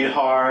studied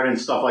hard and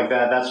stuff like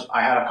that.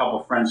 I had a couple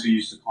of friends who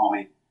used to call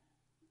me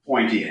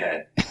Pointy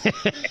Head.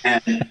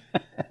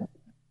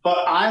 But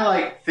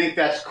I think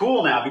that's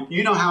cool now.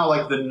 You know how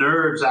the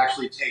nerds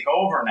actually take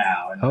over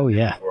now. Oh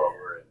yeah.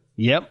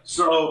 Yep.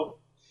 So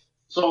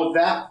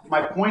that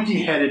my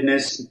pointy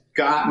headedness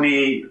got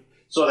me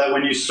so that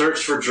when you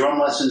search for Drum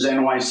Lessons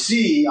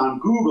NYC on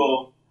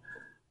Google,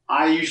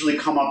 I usually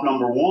come up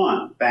number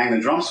 1, Bang the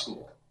Drum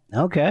School.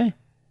 Okay.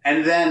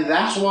 And then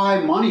that's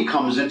why money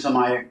comes into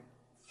my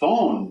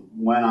phone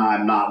when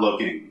I'm not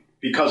looking,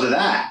 because of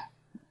that.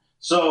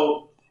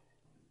 So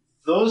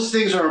those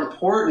things are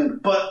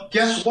important, but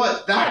guess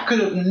what? That could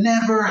have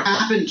never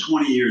happened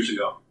 20 years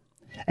ago.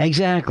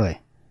 Exactly.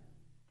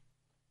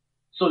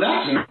 So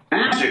that's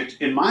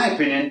magic, in my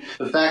opinion,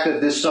 the fact that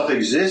this stuff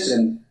exists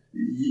and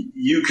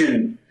you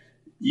can,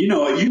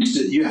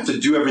 you have to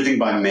do everything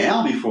by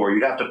mail before.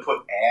 You'd have to put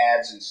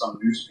ads in some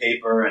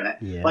newspaper and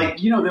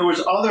there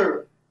was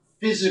other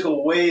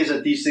physical ways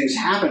that these things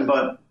happen,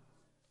 but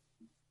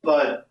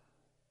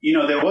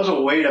there was a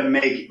way to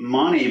make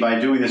money by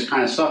doing this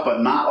kind of stuff,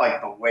 but not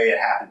like the way it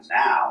happens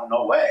now.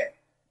 No way.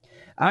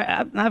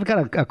 I've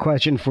got a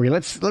question for you.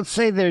 Let's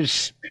say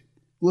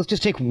let's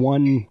just take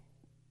one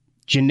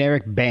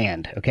generic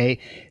band, okay?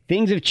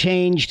 Things have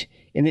changed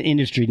in the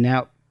industry.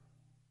 Now,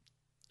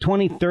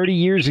 20, 30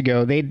 years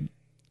ago,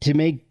 to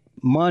make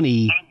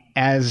money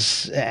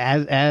as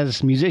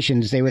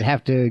musicians, they would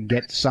have to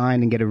get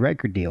signed and get a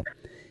record deal.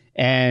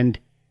 And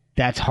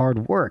that's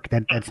hard work.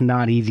 That's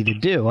not easy to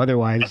do.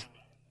 Otherwise,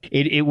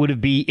 it would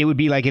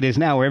be like it is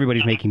now, where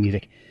everybody's making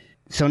music.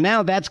 So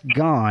now that's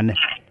gone,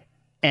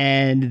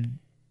 and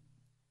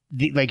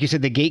like you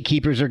said, the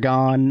gatekeepers are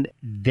gone.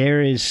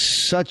 There is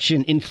such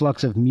an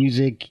influx of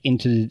music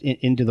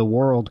into the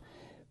world,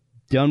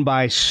 done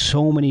by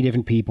so many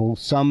different people.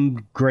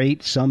 Some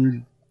great,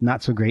 some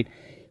not so great.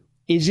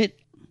 Is it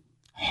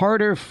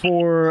harder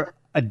for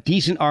a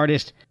decent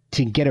artist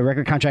to get a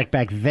record contract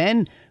back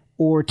then,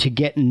 or to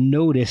get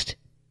noticed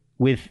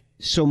with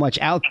so much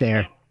out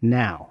there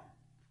now?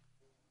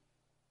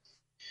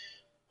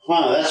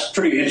 Wow, that's a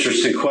pretty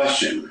interesting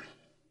question.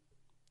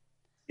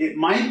 It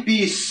might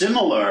be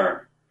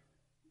similar.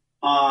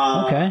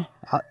 Okay.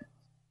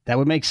 That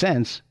would make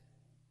sense.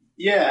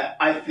 Yeah,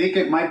 I think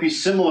it might be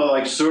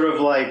similar,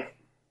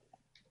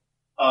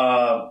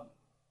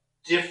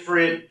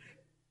 different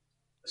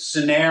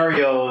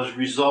scenarios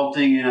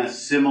resulting in a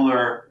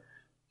similar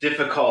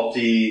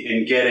difficulty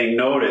in getting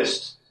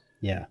noticed.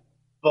 Yeah.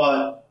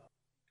 But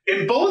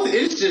in both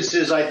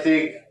instances, I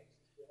think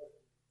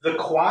the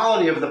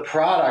quality of the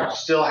product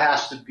still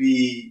has to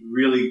be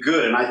really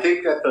good. And I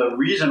think that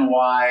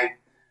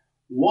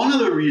one of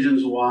the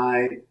reasons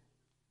why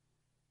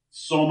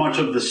so much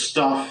of the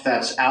stuff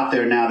that's out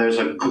there now, there's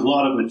a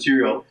glut of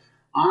material,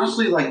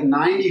 honestly,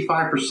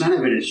 95%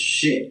 of it is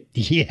shit.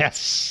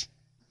 Yes.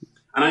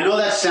 And I know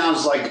that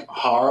sounds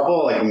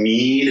horrible,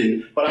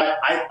 mean, but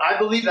I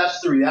believe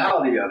that's the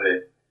reality of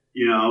it,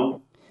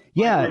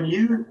 Yeah.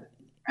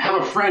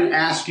 have a friend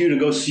ask you to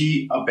go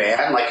see a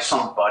band, like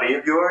some buddy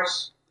of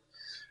yours,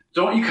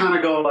 don't you kind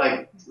of go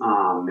like,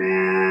 oh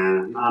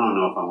man, I don't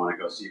know if I want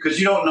to go see you, because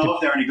you don't know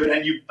if they're any good,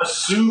 and you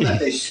assume that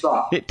they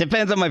suck. It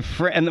depends on my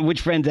friend,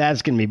 which friend's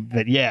asking me,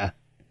 but yeah.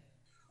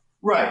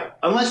 Right.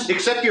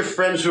 Except your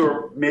friends who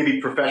are maybe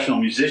professional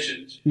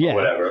musicians or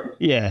whatever.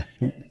 Yeah.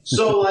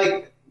 So,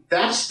 like,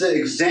 that's the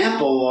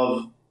example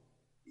of,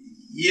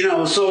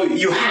 so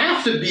you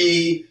have to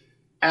be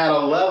at a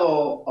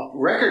level, a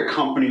record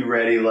company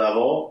ready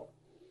level,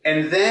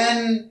 and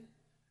then,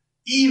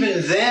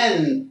 even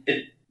then,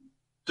 it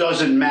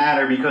doesn't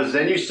matter, because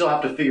then you still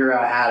have to figure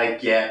out how to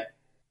get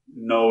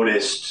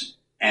noticed,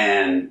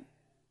 and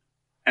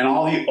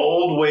all the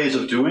old ways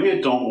of doing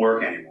it don't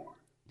work anymore.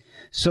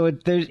 So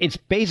it's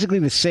basically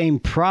the same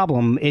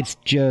problem. It's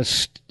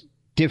just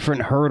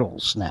different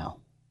hurdles now.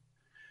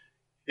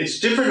 It's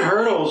different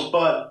hurdles,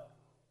 but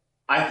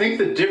I think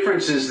the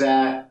difference is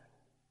that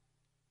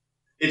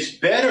it's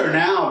better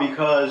now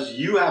because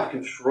you have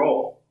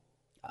control.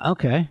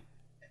 Okay.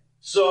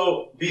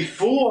 So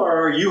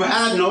before, you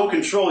had no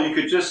control.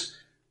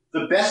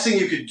 The best thing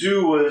you could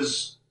do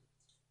was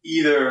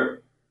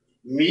either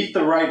meet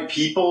the right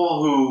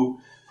people who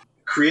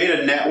create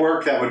a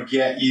network that would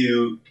get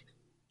you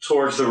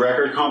towards the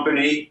record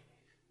company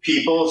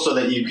people, so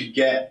that you could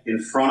get in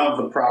front of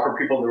the proper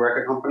people at the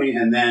record company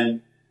and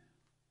then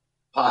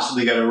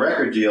possibly get a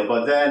record deal.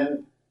 But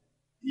then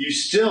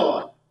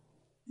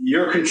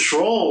your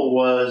control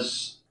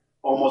was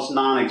almost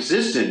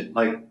non-existent.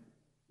 Like,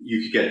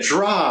 you could get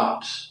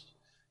dropped,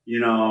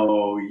 the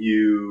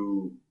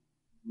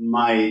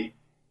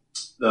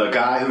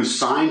guy who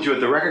signed you at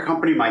the record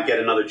company might get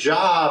another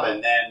job,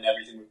 and then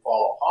everything would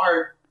fall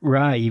apart.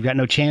 Right. You've got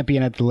no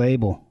champion at the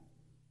label.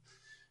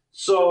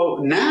 So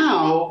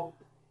now,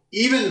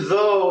 even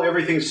though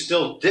everything's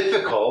still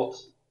difficult,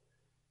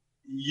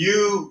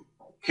 you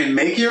can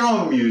make your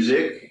own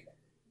music,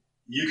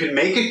 you can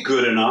make it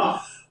good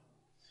enough,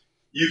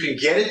 you can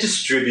get it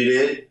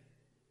distributed,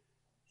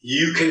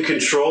 you can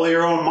control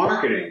your own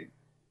marketing.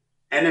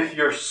 And if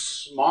you're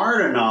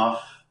smart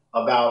enough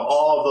about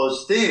all of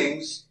those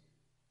things,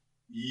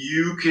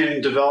 you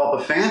can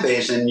develop a fan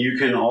base and you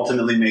can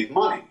ultimately make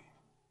money.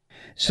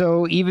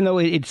 So even though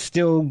it's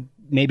still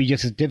maybe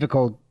just as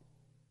difficult,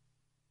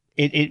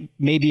 it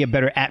may be a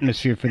better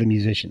atmosphere for the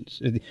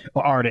musicians,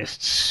 or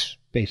artists,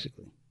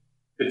 basically.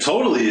 It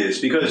totally is,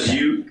 because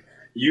you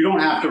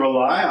don't have to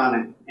rely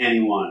on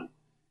anyone.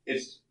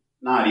 It's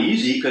not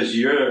easy, because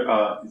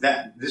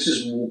this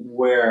is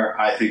where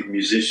I think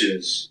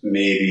musicians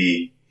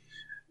maybe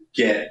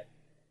get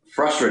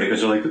frustrated, because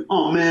they're like,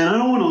 oh man, I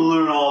don't want to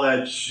learn all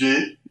that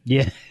shit.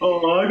 Yeah.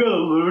 Oh, I gotta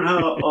learn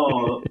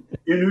how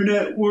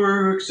internet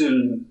works,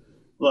 and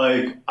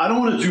like, I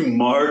don't want to do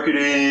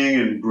marketing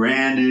and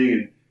branding.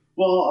 And,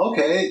 well,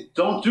 okay,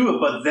 don't do it,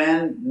 but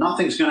then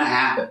nothing's gonna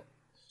happen.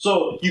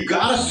 So you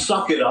gotta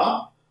suck it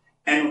up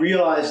and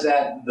realize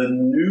that the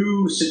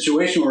new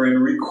situation we're in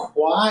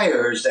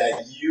requires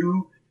that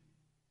you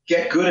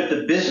get good at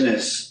the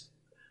business.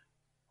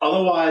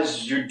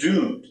 Otherwise, you're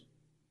doomed.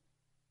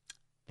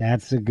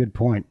 That's a good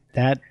point.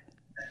 That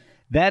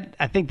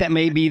I think that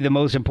may be the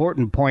most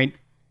important point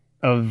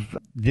of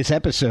this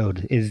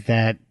episode, is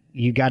that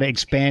you got to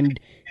expand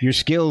your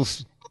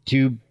skills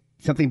to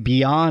something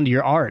beyond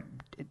your art,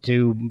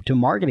 to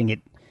marketing it,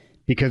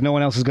 because no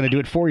one else is going to do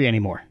it for you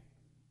anymore.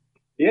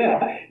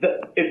 Yeah.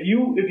 If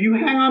you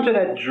hang on to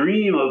that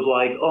dream of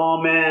like,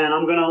 oh man,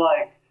 I'm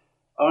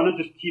gonna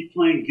just keep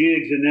playing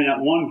gigs, and then at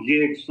one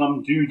gig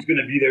some dude's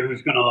gonna be there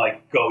who's gonna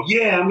like go,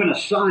 yeah, I'm gonna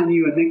sign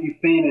you and make you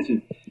famous.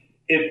 And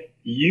if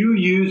you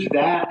use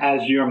that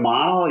as your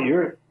model,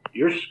 you're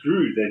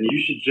screwed. Then you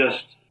should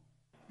just,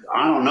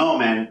 I don't know,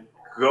 man,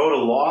 go to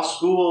law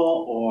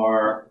school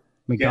or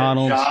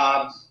McDonald's. Get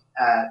jobs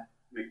at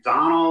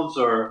McDonald's,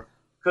 or,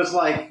 because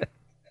like,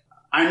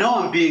 I know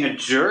I'm being a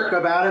jerk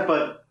about it,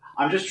 but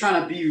I'm just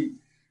trying to be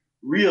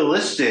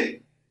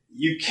realistic.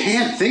 You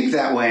can't think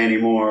that way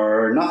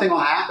anymore, or nothing will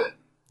happen.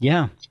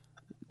 Yeah.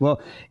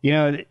 Well,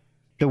 the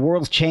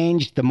world's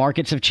changed. The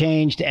markets have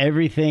changed.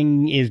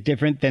 Everything is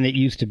different than it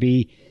used to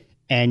be.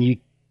 And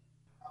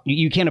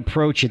you can't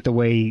approach it the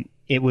way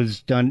it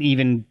was done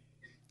even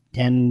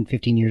 10,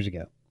 15 years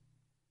ago.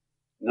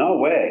 No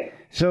way.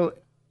 So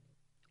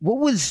what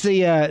was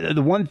the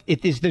one,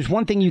 if there's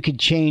one thing you could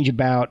change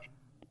about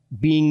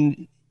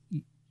being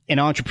an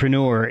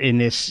entrepreneur in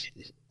this,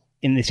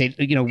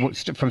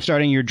 from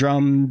starting your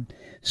drum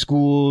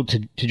school to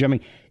drumming,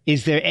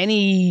 is there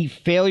any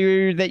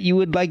failure that you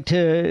would like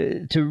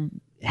to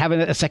have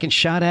a second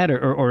shot at,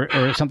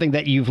 or something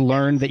that you've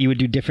learned that you would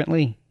do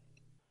differently?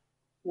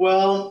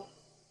 Well,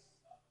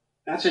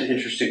 that's an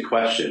interesting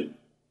question.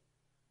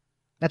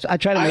 I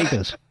try to make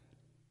those.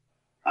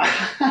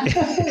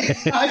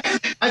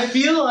 I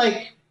feel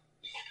like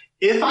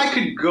if I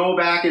could go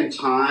back in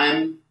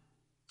time,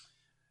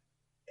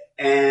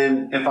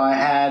 and if I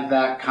had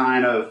that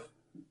kind of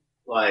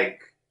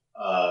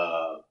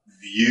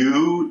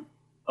view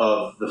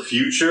of the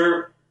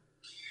future,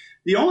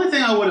 the only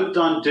thing I would have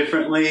done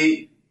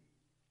differently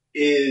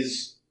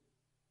is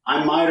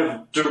I might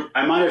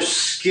have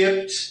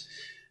skipped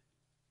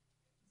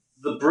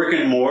the brick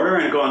and mortar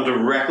and gone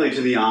directly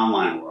to the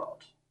online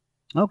world.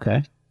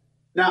 Okay.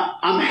 Now,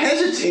 I'm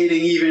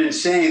hesitating even in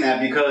saying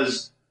that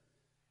because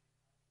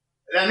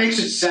that makes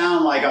it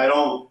sound like I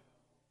don't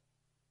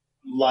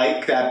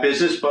like that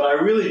business, but I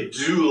really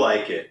do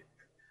like it.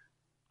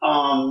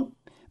 And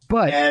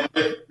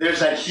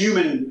there's that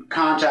human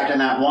contact and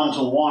that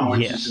one-to-one,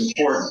 which is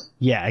important.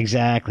 Yeah,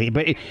 exactly.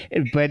 But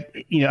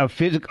you know,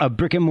 a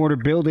brick and mortar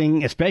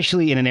building,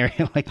 especially in an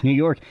area like New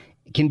York,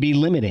 can be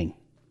limiting.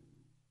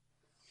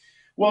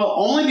 Well,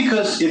 only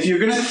because if you're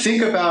going to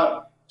think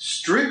about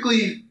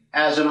strictly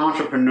as an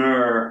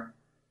entrepreneur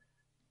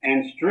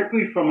and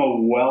strictly from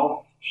a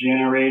wealth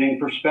generating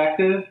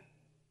perspective,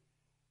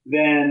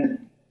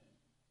 then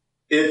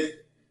if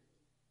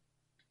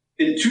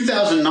in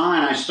 2009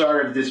 I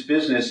started this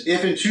business,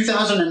 if in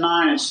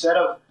 2009 instead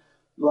of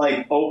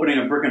like opening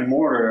a brick and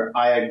mortar,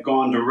 I had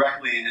gone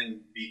directly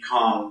and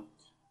become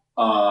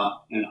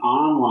an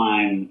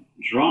online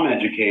drum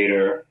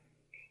educator,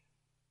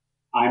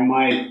 I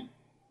might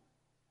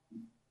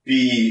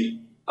be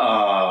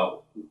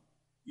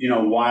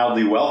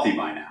wildly wealthy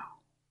by now.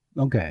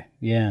 Okay.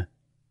 Yeah.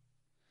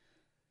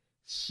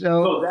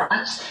 So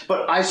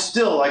but I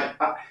still like,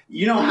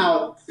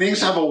 how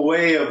things have a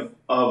way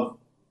of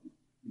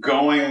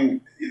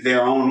going at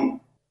their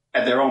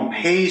own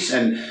pace,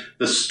 and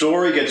the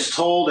story gets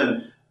told,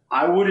 and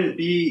I wouldn't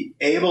be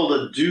able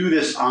to do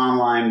this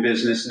online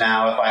business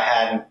now if I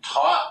hadn't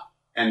taught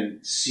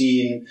and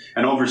seen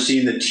and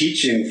overseen the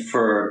teaching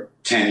for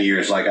 10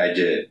 years like I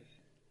did.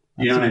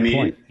 You know what I mean?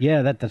 Point.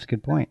 Yeah, that's a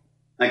good point.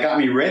 That got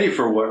me ready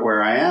for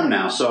where I am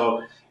now.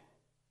 So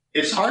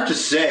it's hard to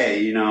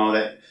say,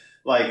 that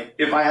like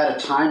if I had a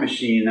time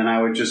machine, then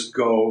I would just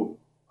go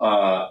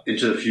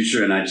into the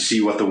future and I'd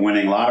see what the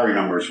winning lottery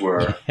numbers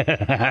were.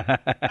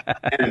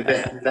 And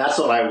that's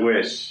what I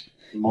wish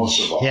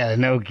most of all. Yeah,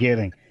 no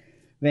kidding.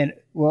 Man,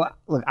 well,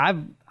 look,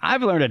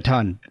 I've learned a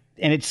ton,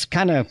 and it's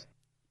kind of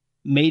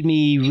made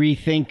me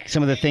rethink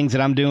some of the things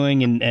that I'm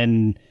doing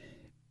and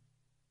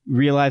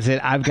realize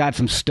that I've got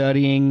some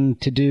studying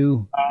to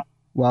do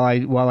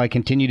while I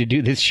continue to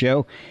do this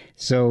show.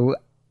 So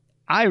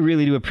I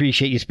really do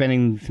appreciate you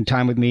spending some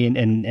time with me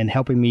and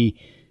helping me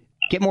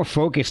get more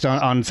focused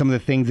on some of the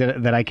things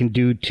that I can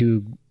do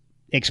to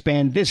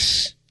expand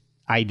this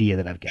idea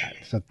that I've got.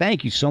 So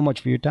thank you so much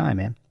for your time,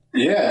 man.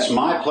 Yeah, it's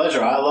my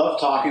pleasure. I love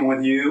talking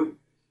with you.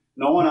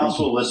 No one else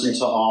will listen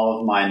to all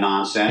of my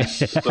nonsense.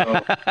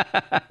 So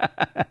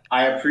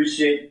I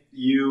appreciate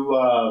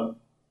you,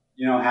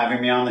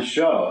 having me on the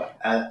show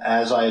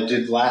as I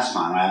did last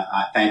time.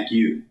 I thank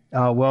you.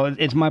 Oh, well,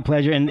 it's my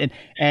pleasure.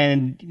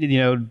 And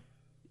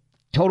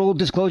total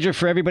disclosure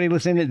for everybody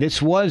listening,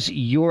 this was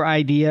your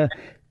idea.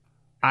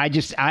 I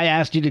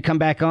asked you to come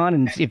back on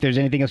and see if there's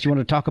anything else you want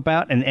to talk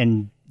about.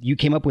 And you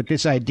came up with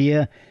this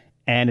idea.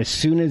 And as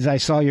soon as I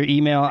saw your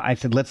email, I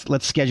said,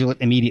 let's schedule it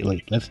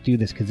immediately. Let's do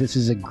this because this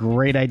is a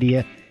great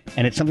idea.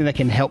 And it's something that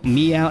can help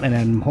me out. And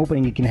I'm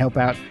hoping it can help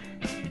out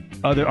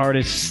other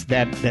artists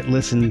that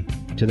listen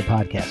to the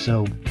podcast.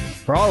 So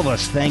for all of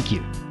us, thank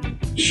you.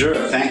 Sure.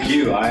 Thank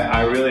you.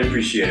 I really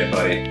appreciate it,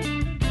 buddy.